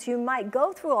presence you might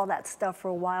go through all that stuff for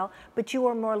a while, but you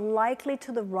are more likely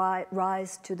to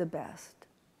rise to the best.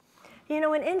 You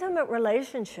know, an intimate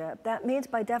relationship, that means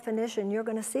by definition, you're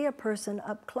going to see a person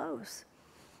up close.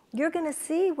 You're going to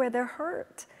see where they're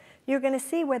hurt. You're going to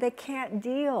see where they can't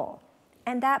deal.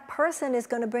 And that person is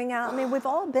going to bring out, I mean, we've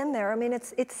all been there. I mean,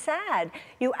 it's sad.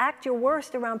 You act your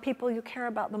worst around people you care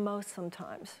about the most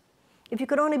sometimes. If you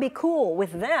could only be cool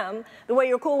with them the way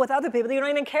you're cool with other people that you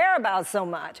don't even care about so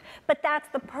much. But that's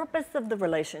the purpose of the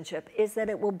relationship, is that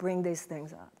it will bring these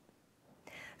things up.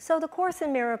 So the Course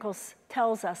in Miracles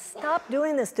tells us, stop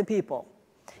doing this to people.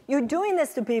 You're doing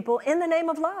this to people in the name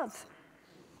of love.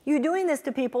 You're doing this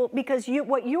to people because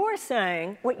what you're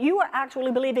saying, what you are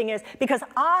actually believing is, because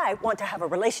I want to have a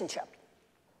relationship.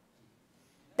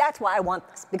 That's why I want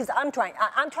this, because I'm trying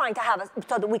to have it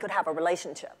so that we could have a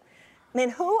relationship. I mean,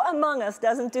 who among us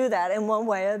doesn't do that in one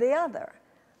way or the other?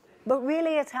 But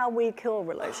really, it's how we kill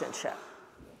relationship.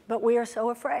 But we are so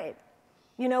afraid.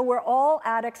 You know, we're all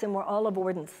addicts and we're all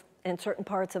avoidants in certain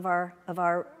parts of our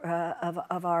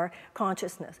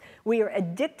consciousness. We are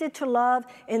addicted to love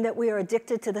in that we are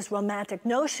addicted to this romantic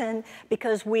notion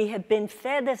because we have been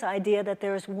fed this idea that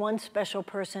there is one special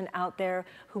person out there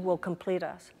who will complete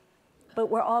us. But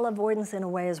we're all avoidance in a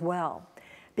way as well,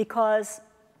 because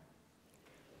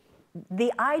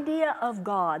the idea of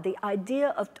God, the idea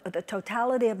of the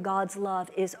totality of God's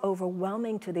love is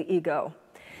overwhelming to the ego.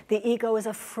 The ego is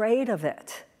afraid of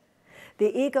it.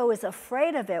 The ego is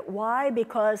afraid of it. Why?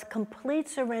 Because complete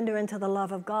surrender into the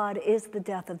love of God is the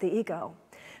death of the ego.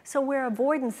 So we're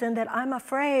avoidance in that I'm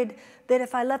afraid that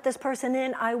if I let this person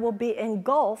in, I will be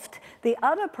engulfed. The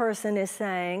other person is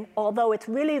saying, although it's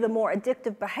really the more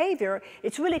addictive behavior,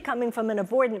 it's really coming from an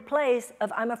avoidant place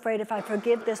of I'm afraid if I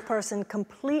forgive this person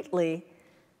completely,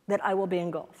 that I will be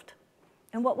engulfed.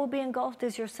 And what will be engulfed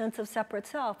is your sense of separate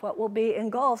self. What will be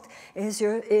engulfed is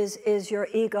your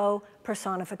ego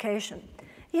personification.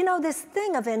 You know, this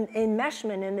thing of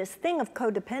enmeshment and this thing of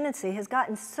codependency has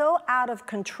gotten so out of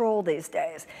control these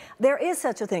days. There is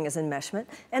such a thing as enmeshment,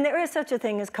 and there is such a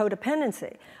thing as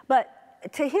codependency.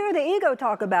 But to hear the ego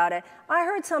talk about it, I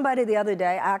heard somebody the other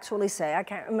day actually say, I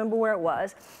can't remember where it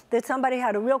was, that somebody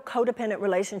had a real codependent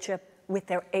relationship with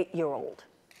their 8-year-old.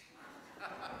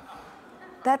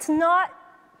 That's not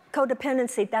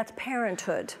codependency, that's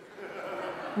parenthood,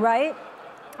 right?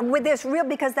 With this real,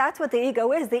 because that's what the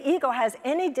ego is. The ego has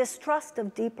any distrust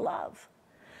of deep love.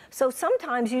 So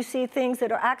sometimes you see things that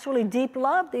are actually deep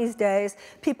love these days.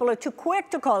 People are too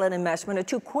quick to call it enmeshment or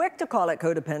too quick to call it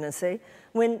codependency,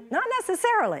 when not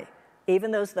necessarily,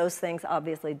 even though those things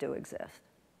obviously do exist.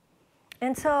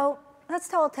 And so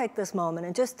let's all take this moment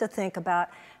and just to think about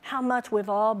how much we've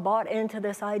all bought into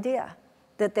this idea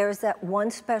that there's that one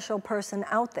special person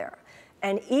out there.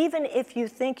 And even if you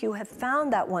think you have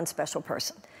found that one special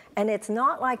person, and it's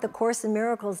not like the Course in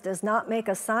Miracles does not make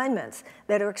assignments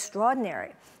that are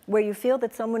extraordinary, where you feel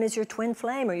that someone is your twin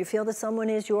flame, or you feel that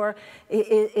someone is your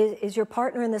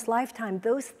partner in this lifetime.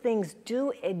 Those things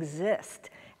do exist,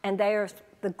 and they are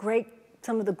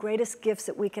some of the greatest gifts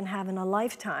that we can have in a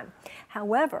lifetime.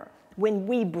 However, when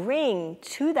we bring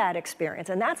to that experience,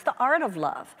 and that's the art of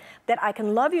love, that I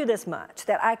can love you this much,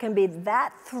 that I can be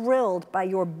that thrilled by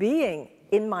your being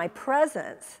in my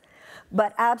presence,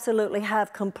 but absolutely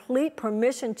have complete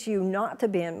permission to you not to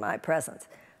be in my presence.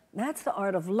 That's the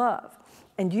art of love.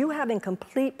 And you having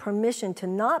complete permission to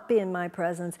not be in my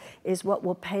presence is what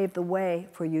will pave the way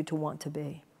for you to want to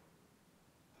be.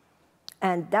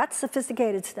 And that's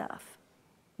sophisticated stuff.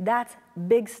 That's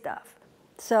big stuff.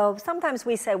 So sometimes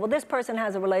we say, well, this person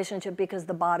has a relationship because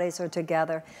the bodies are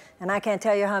together. And I can't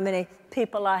tell you how many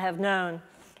people I have known,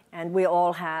 and we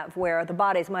all have, where the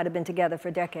bodies might have been together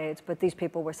for decades, but these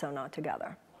people were so not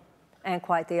together. And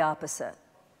quite the opposite.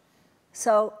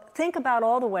 So think about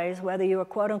all the ways, whether you are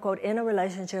quote unquote in a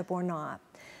relationship or not,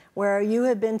 where you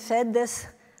have been fed this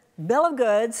bill of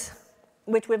goods,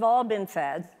 which we've all been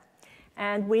fed,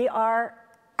 and we are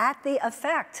at the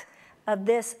effect of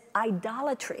this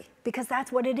idolatry, because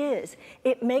that's what it is.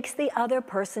 It makes the other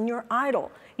person your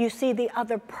idol. You see the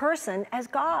other person as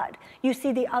God. You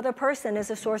see the other person as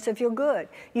a source of your good.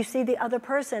 You see the other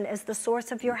person as the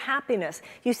source of your happiness.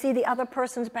 You see the other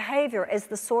person's behavior as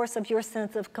the source of your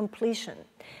sense of completion.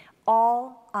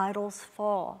 All idols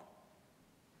fall.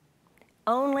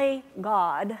 Only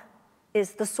God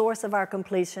is the source of our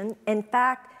completion. In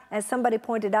fact, as somebody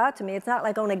pointed out to me, it's not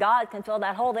like only God can fill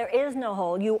that hole. There is no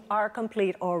hole. You are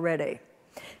complete already.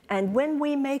 And when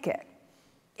we make it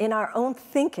in our own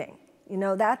thinking,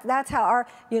 that's how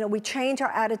we change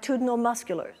our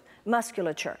attitudinal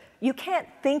musculature. You can't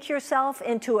think yourself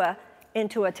into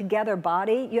a together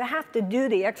body. You have to do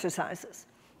the exercises.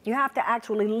 You have to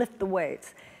actually lift the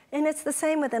weights. And it's the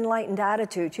same with enlightened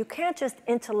attitudes. You can't just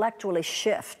intellectually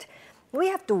shift. We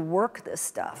have to work this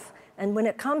stuff. And when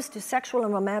it comes to sexual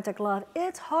and romantic love,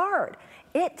 it's hard.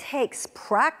 It takes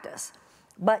practice.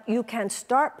 But you can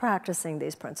start practicing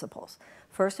these principles.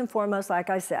 First and foremost, like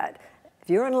I said, if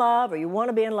you're in love or you want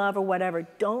to be in love or whatever,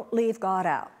 don't leave God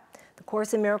out. The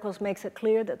Course in Miracles makes it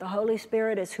clear that the Holy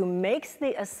Spirit is who makes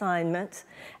the assignments.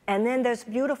 And then there's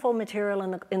beautiful material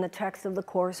in the text of the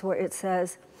Course where it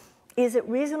says, is it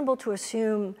reasonable to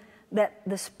assume that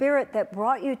the Spirit that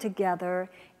brought you together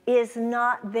is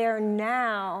not there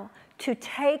now to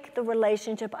take the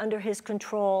relationship under His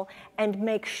control and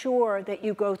make sure that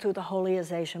you go through the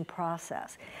holiization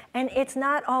process? And it's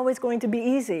not always going to be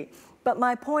easy. But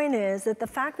my point is that the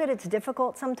fact that it's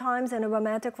difficult sometimes in a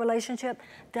romantic relationship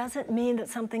doesn't mean that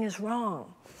something is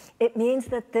wrong. It means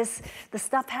that the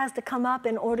stuff has to come up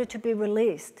in order to be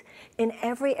released. In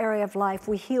every area of life,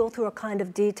 we heal through a kind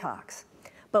of detox.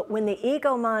 But when the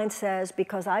ego mind says,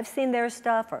 because I've seen their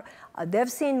stuff, or they've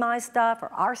seen my stuff,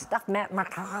 or our stuff met my,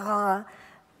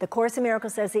 the Course in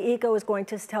Miracles says the ego is going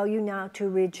to tell you now to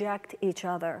reject each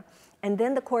other. And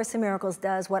then the Course in Miracles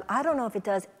does what I don't know if it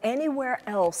does anywhere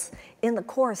else in the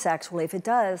Course, actually. If it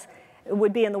does, it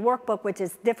would be in the workbook, which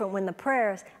is different when the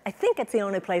prayers. I think it's the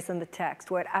only place in the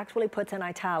text where it actually puts in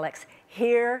italics,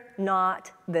 here,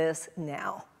 not this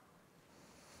now.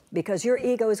 Because your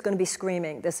ego is going to be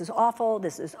screaming, this is awful,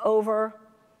 this is over,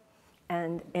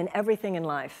 and in everything in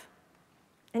life,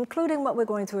 including what we're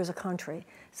going through as a country.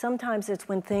 Sometimes it's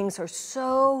when things are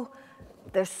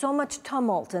there's so much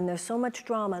tumult and there's so much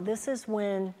drama. This is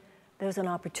when there's an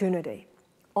opportunity.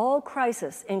 All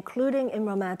crisis, including in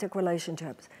romantic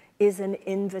relationships, is an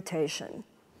invitation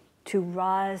to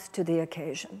rise to the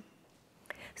occasion.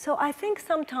 So I think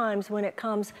sometimes when it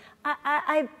comes,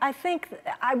 I think,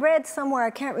 I read somewhere, I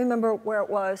can't remember where it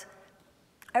was,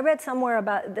 I read somewhere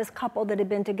about this couple that had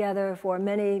been together for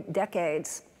many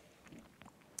decades.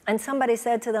 And somebody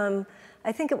said to them,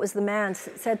 I think it was the man,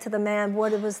 said to the man,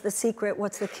 what was the secret,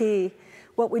 what's the key?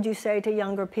 What would you say to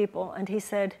younger people? And he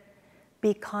said,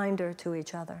 be kinder to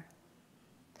each other.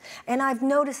 And I've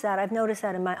noticed that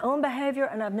in my own behavior,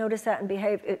 and I've noticed that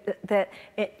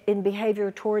in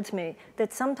behavior towards me,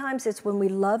 that sometimes it's when we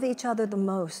love each other the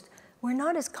most, we're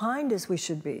not as kind as we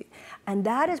should be. And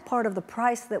that is part of the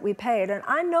price that we paid. And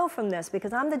I know from this,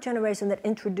 because I'm the generation that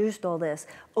introduced all this,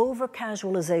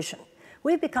 over-casualization.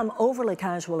 We've become overly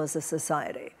casual as a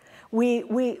society.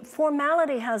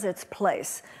 Formality has its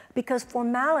place, because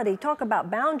formality, talk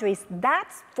about boundaries,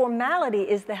 formality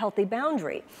is the healthy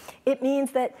boundary. It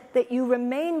means that you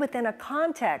remain within a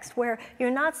context where you're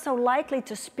not so likely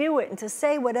to spew it and to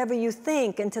say whatever you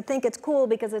think and to think it's cool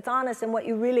because it's honest and what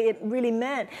it really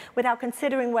meant without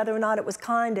considering whether or not it was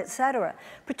kind, etc.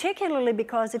 Particularly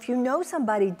because if you know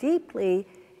somebody deeply,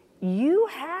 you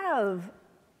have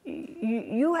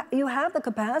the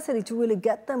capacity to really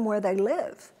get them where they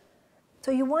live. So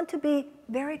you want to be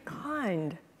very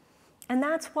kind. And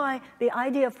that's why the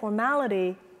idea of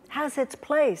formality has its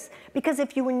place. Because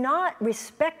if you were not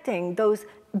respecting those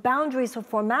boundaries of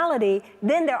formality,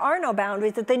 then there are no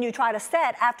boundaries that then you try to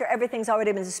set after everything's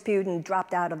already been spewed and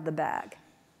dropped out of the bag.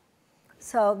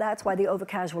 So that's why the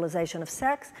over-casualization of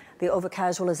sex, the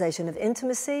over-casualization of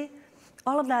intimacy,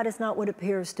 all of that is not what it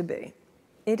appears to be.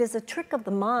 It is a trick of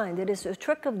the mind. It is a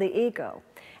trick of the ego.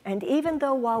 And even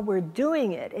though while we're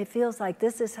doing it, it feels like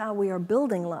this is how we are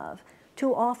building love,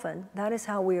 too often that is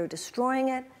how we are destroying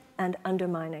it and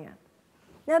undermining it.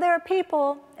 Now there are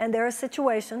people and there are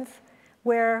situations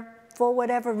where for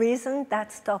whatever reason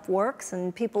that stuff works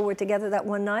and people were together that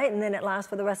one night and then it lasts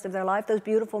for the rest of their life. Those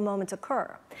beautiful moments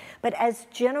occur. But as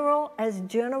general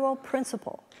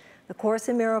principle, the Course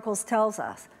in Miracles tells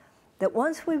us that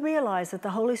once we realize that the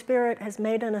Holy Spirit has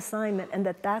made an assignment and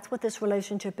that that's what this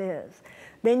relationship is,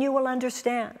 then you will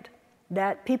understand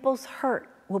that people's hurt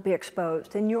will be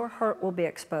exposed and your hurt will be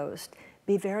exposed.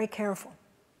 Be very careful.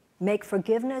 Make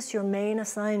forgiveness your main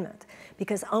assignment,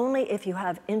 because only if you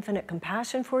have infinite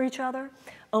compassion for each other,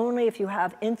 only if you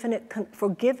have infinite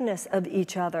forgiveness of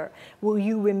each other, will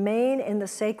you remain in the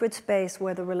sacred space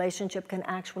where the relationship can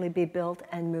actually be built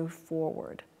and move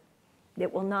forward.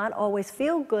 It will not always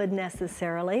feel good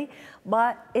necessarily,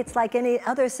 but it's like any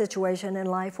other situation in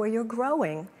life where you're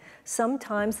growing.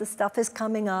 Sometimes the stuff is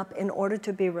coming up in order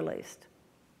to be released.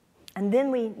 And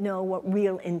then we know what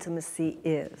real intimacy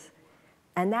is.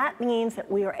 And that means that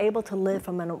we are able to live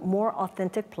from a more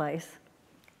authentic place,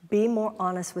 be more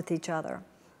honest with each other.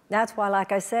 That's why,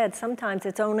 like I said, sometimes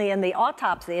it's only in the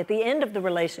autopsy, at the end of the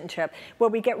relationship, where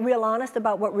we get real honest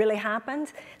about what really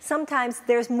happened. Sometimes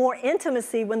there's more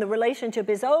intimacy when the relationship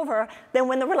is over than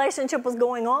when the relationship was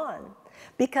going on.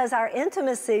 Because our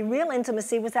intimacy, real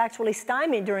intimacy, was actually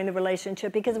stymied during the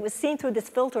relationship because it was seen through this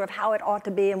filter of how it ought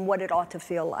to be and what it ought to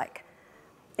feel like.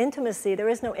 Intimacy, there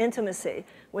is no intimacy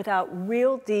without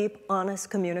real, deep, honest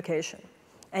communication.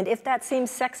 And if that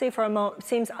seems unsexy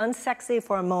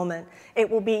for a moment, it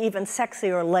will be even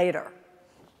sexier later,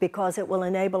 because it will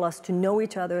enable us to know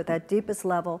each other at that deepest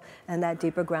level and that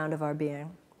deeper ground of our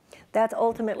being. That's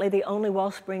ultimately the only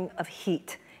wellspring of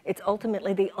heat. It's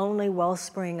ultimately the only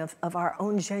wellspring of our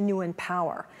own genuine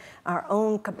power, our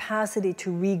own capacity to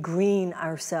regreen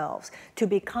ourselves, to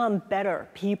become better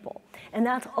people. And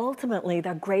that's ultimately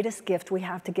the greatest gift we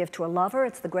have to give to a lover.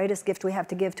 It's the greatest gift we have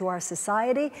to give to our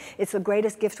society. It's the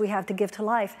greatest gift we have to give to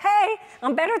life. Hey,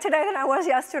 I'm better today than I was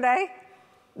yesterday.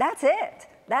 That's it.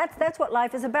 That's what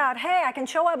life is about. Hey, I can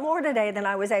show up more today than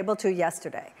I was able to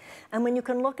yesterday. And when you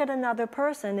can look at another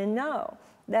person and know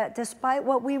that despite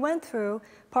what we went through,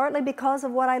 partly because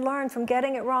of what I learned from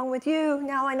getting it wrong with you,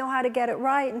 now I know how to get it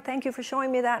right, and thank you for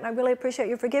showing me that, and I really appreciate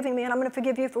you forgiving me, and I'm going to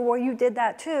forgive you for where you did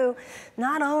that too.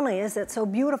 Not only is it so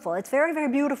beautiful, it's very,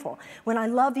 very beautiful when I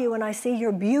love you and I see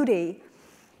your beauty,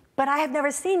 but I have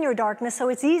never seen your darkness, so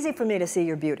it's easy for me to see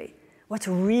your beauty. What's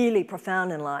really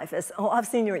profound in life is, oh, I've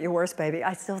seen you at your worst, baby.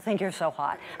 I still think you're so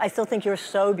hot. I still think you're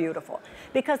so beautiful.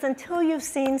 Because until you've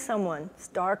seen someone's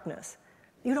darkness,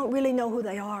 you don't really know who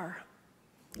they are.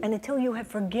 And until you have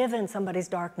forgiven somebody's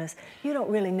darkness, you don't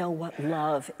really know what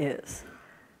love is.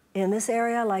 In this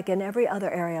area, like in every other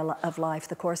area of life,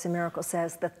 the Course in Miracles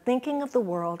says, the thinking of the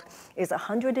world is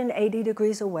 180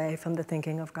 degrees away from the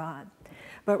thinking of God.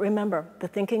 But remember, the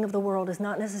thinking of the world is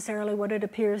not necessarily what it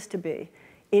appears to be.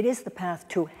 It is the path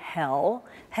to hell,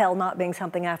 hell not being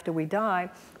something after we die,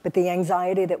 but the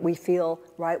anxiety that we feel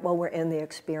right while we're in the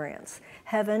experience.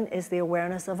 Heaven is the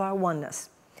awareness of our oneness,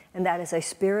 and that is a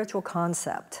spiritual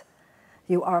concept.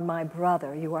 You are my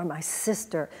brother, you are my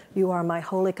sister, you are my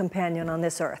holy companion on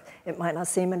this earth. It might not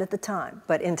seem it at the time,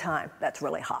 but in time, that's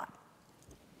really hot.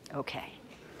 Okay.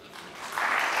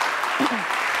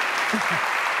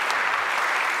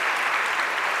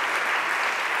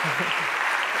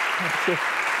 Thank you.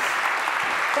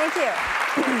 Thank you.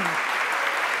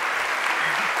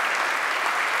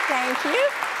 Thank you.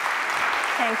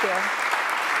 Thank you.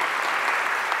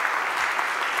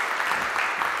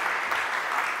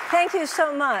 Thank you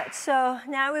so much. So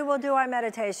now we will do our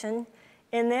meditation.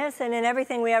 In this and in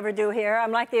everything we ever do here,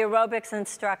 I'm like the aerobics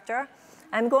instructor.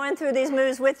 I'm going through these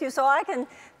moves with you so I can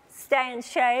stay in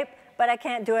shape, but I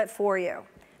can't do it for you.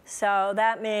 So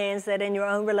that means that in your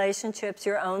own relationships,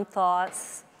 your own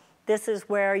thoughts, this is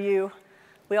where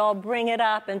we all bring it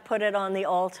up and put it on the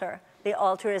altar. The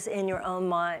altar is in your own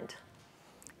mind.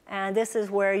 And this is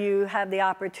where you have the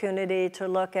opportunity to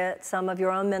look at some of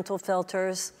your own mental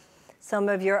filters, some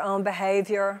of your own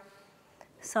behavior,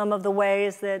 some of the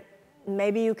ways that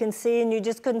maybe you can see and you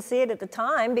just couldn't see it at the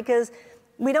time because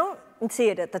we don't see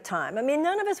it at the time. I mean,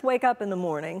 none of us wake up in the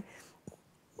morning,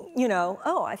 you know,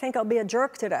 oh, I think I'll be a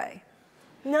jerk today.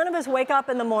 None of us wake up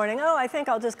in the morning, oh, I think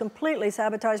I'll just completely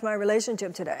sabotage my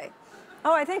relationship today.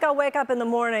 Oh, I think I'll wake up in the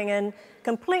morning and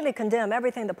completely condemn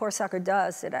everything the poor sucker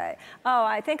does today. Oh,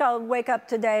 I think I'll wake up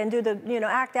today and do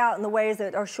act out in the ways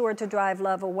that are sure to drive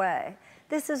love away.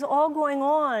 This is all going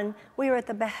on. We are at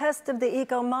the behest of the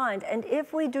ego mind. And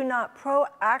if we do not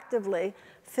proactively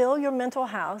fill your mental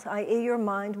house, i.e. your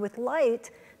mind, with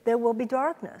light, there will be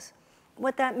darkness.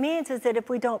 What that means is that if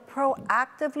we don't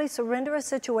proactively surrender a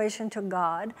situation to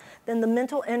God, then the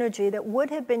mental energy that would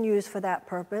have been used for that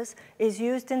purpose is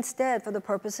used instead for the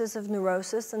purposes of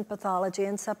neurosis and pathology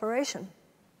and separation.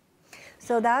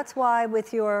 So that's why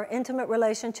with your intimate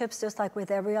relationships, just like with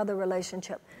every other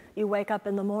relationship, you wake up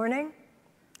in the morning,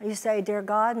 you say, dear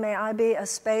God, may I be a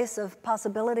space of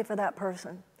possibility for that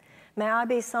person. May I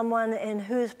be someone in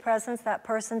whose presence that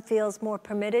person feels more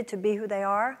permitted to be who they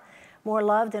are, more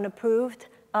loved and approved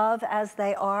of as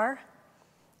they are.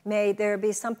 May there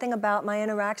be something about my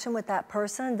interaction with that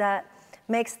person that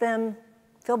makes them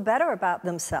feel better about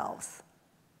themselves.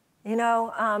 You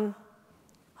know,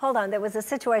 hold on, there was a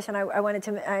situation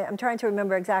I'm trying to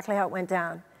remember exactly how it went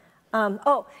down.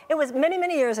 It was many,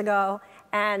 many years ago,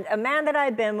 and a man that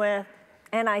I'd been with,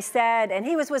 and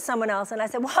he was with someone else, and I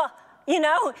said, well, you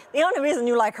know, the only reason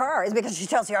you like her is because she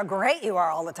tells you how great you are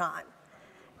all the time.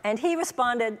 And he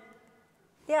responded,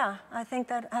 yeah, I think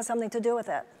that has something to do with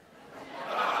it.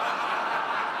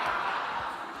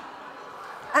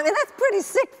 I mean, that's pretty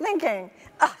sick thinking.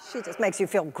 Oh, she just makes you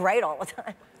feel great all the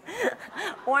time.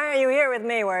 Why are you here with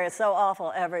me where it's so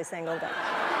awful every single day?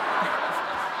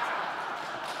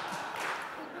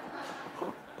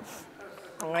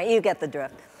 All right, you get the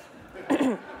drift.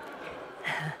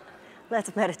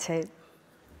 Let's meditate.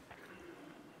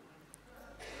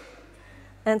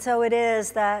 And so it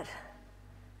is that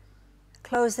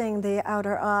closing the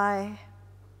outer eye,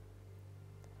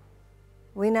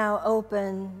 we now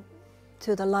open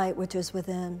to the light which is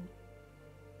within.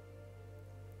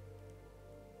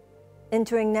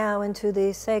 Entering now into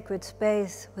the sacred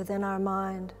space within our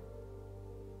mind,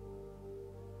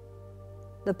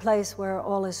 the place where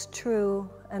all is true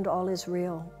and all is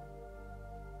real.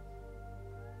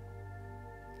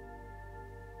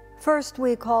 First,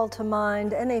 we call to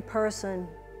mind any person,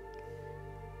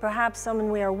 perhaps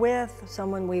someone we are with,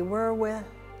 someone we were with,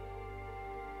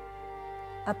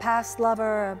 a past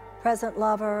lover, a present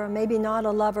lover, maybe not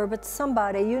a lover, but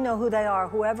somebody, you know who they are.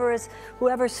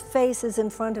 Whoever's face is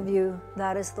in front of you,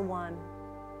 that is the one.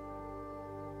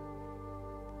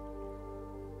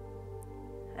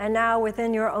 And now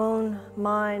within your own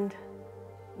mind,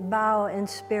 bow in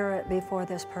spirit before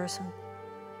this person.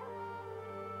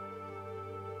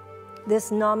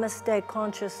 This namaste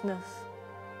consciousness,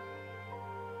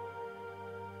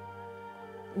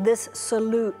 this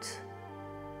salute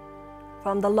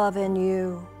from the love in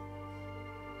you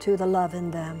to the love in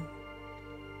them.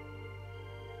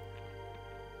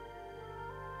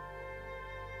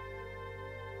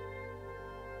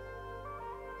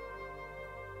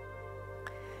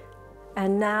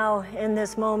 And now, in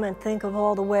this moment, think of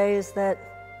all the ways that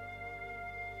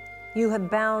you have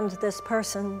bound this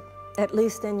person, at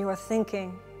least in your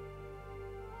thinking,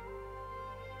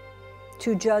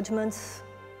 to judgments,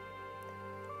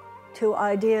 to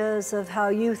ideas of how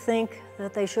you think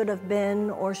that they should have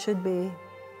been or should be.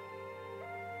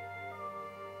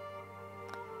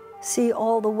 See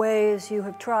all the ways you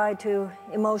have tried to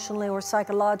emotionally or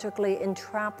psychologically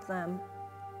entrap them,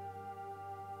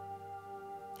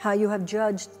 how you have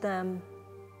judged them,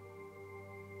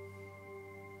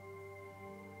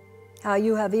 how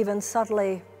you have even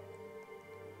subtly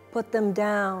put them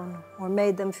down or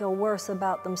made them feel worse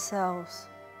about themselves.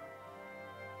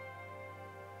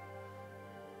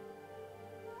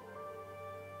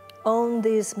 Own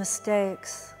these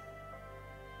mistakes.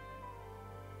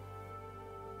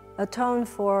 Atone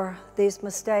for these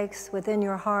mistakes within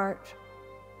your heart.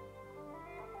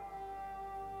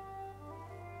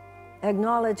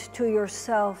 Acknowledge to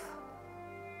yourself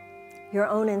your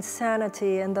own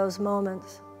insanity in those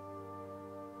moments.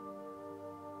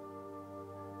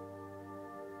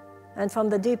 And from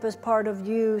the deepest part of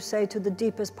you, say to the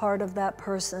deepest part of that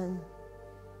person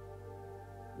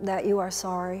that you are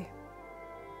sorry.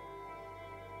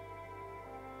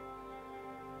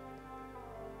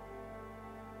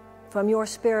 From your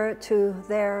spirit to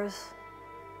theirs,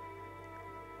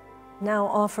 now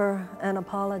offer an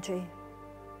apology.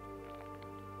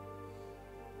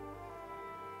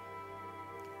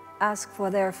 Ask for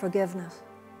their forgiveness.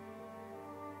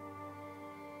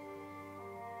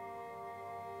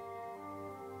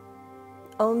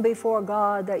 Own before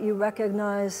God that you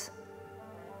recognize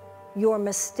your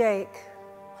mistake,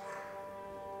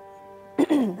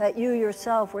 that you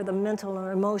yourself were the mental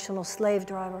or emotional slave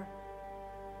driver.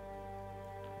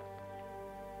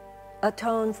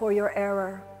 Atone for your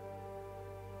error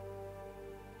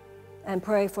and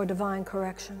pray for divine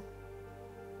correction.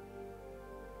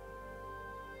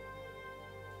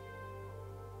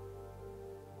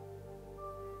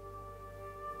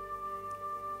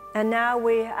 And now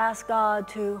we ask God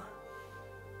to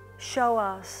show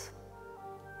us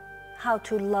how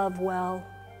to love well.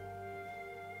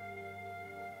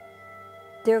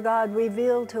 Dear God,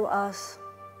 reveal to us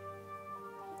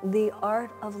the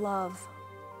art of love.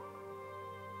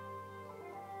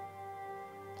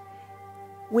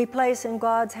 We place in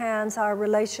God's hands our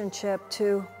relationship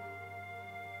to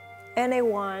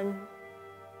anyone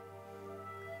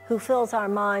who fills our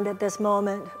mind at this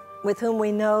moment, with whom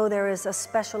we know there is a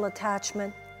special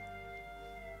attachment.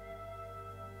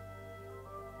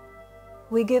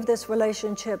 We give this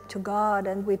relationship to God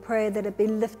and we pray that it be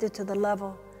lifted to the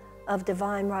level of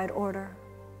divine right order.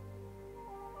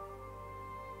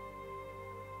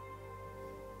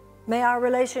 May our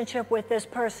relationship with this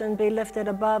person be lifted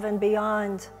above and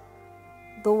beyond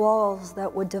the walls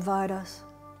that would divide us,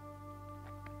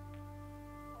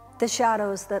 the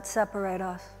shadows that separate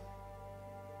us,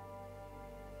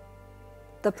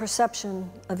 the perception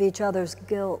of each other's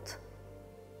guilt,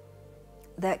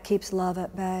 that keeps love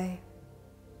at bay.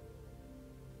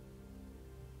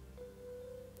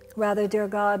 Rather, dear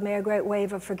God, may a great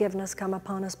wave of forgiveness come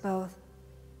upon us both,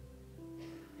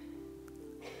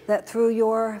 that through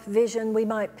your vision we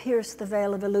might pierce the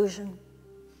veil of illusion,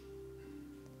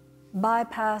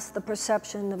 bypass the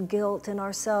perception of guilt in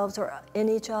ourselves or in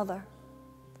each other,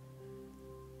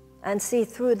 and see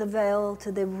through the veil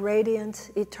to the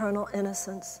radiant, eternal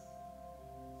innocence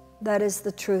that is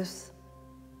the truth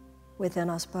within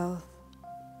us both.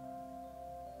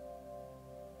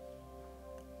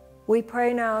 We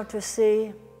pray now to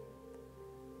see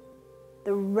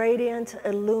the radiant,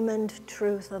 illumined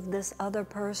truth of this other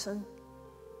person,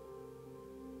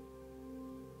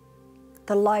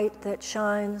 the light that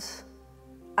shines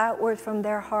outward from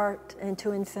their heart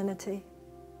into infinity,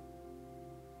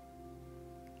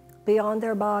 beyond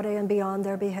their body and beyond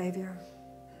their behavior.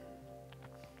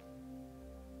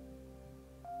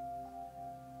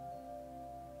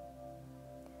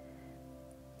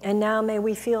 And now may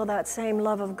we feel that same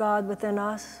love of God within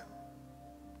us,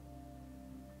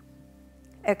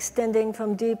 extending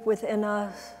from deep within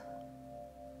us,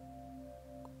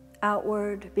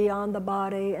 outward, beyond the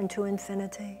body, into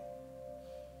infinity.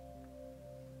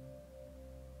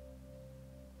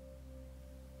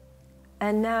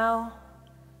 And now,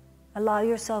 allow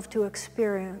yourself to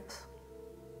experience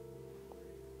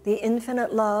the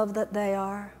infinite love that they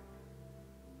are,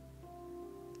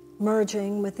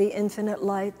 merging with the infinite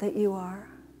light that you are.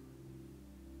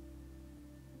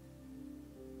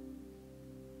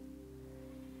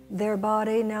 Their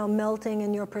body now melting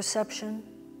in your perception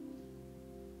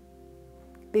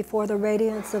before the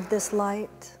radiance of this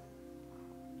light.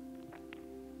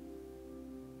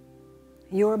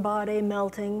 Your body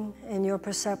melting in your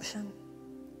perception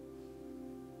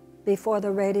before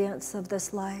the radiance of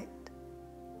this light.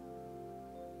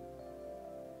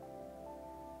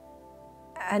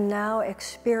 And now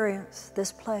experience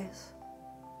this place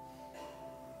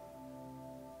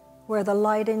where the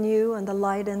light in you and the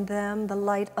light in them, the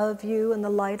light of you and the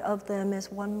light of them is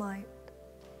one light.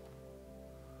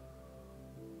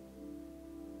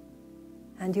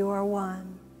 And you are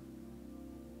one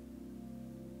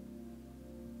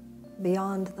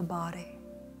beyond the body,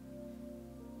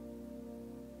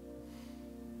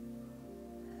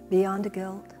 beyond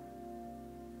guilt,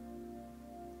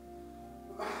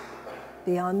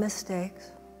 beyond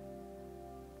mistakes,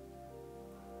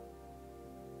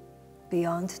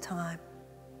 beyond time.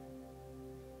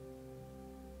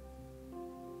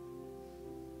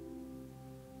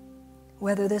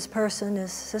 Whether this person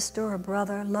is sister or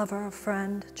brother, lover or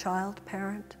friend, child,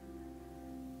 parent,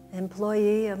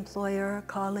 employee, employer,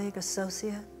 colleague,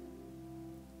 associate,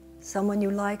 someone you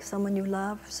like, someone you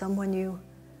love, someone you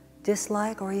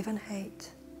dislike or even hate.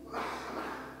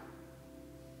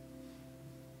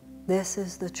 This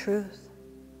is the truth,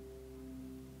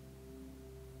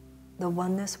 the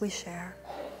oneness we share.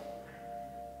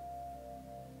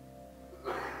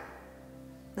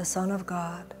 The Son of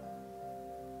God.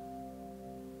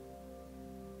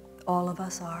 All of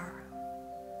us are.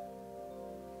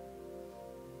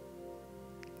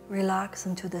 Relax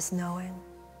into this knowing.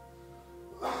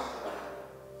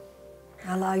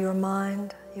 Allow your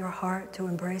mind, your heart to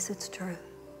embrace its truth.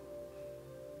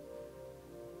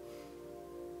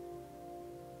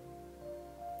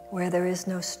 Where there is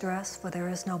no stress, for there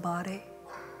is no body.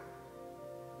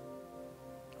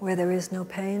 Where there is no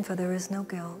pain, for there is no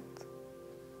guilt.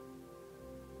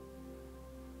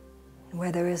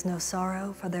 Where there is no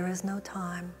sorrow, for there is no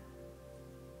time.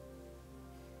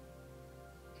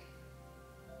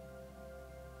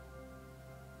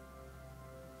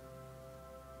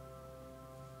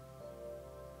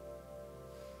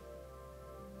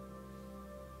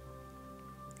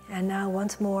 And now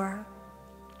once more,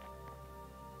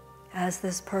 as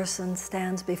this person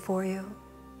stands before you,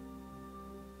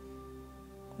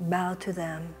 bow to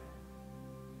them.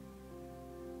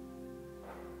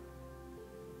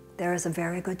 There is a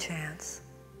very good chance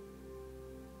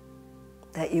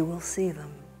that you will see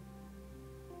them.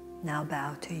 Now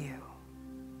bow to you.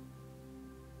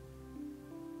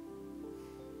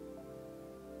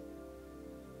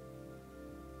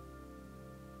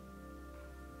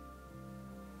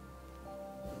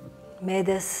 May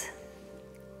this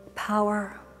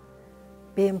power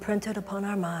be imprinted upon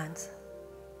our minds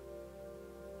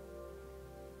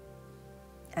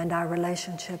and our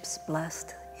relationships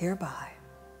blessed hereby.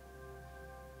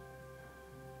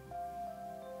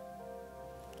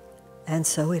 And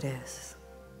so it is.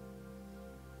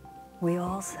 We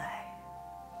all say,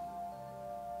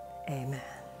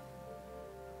 Amen.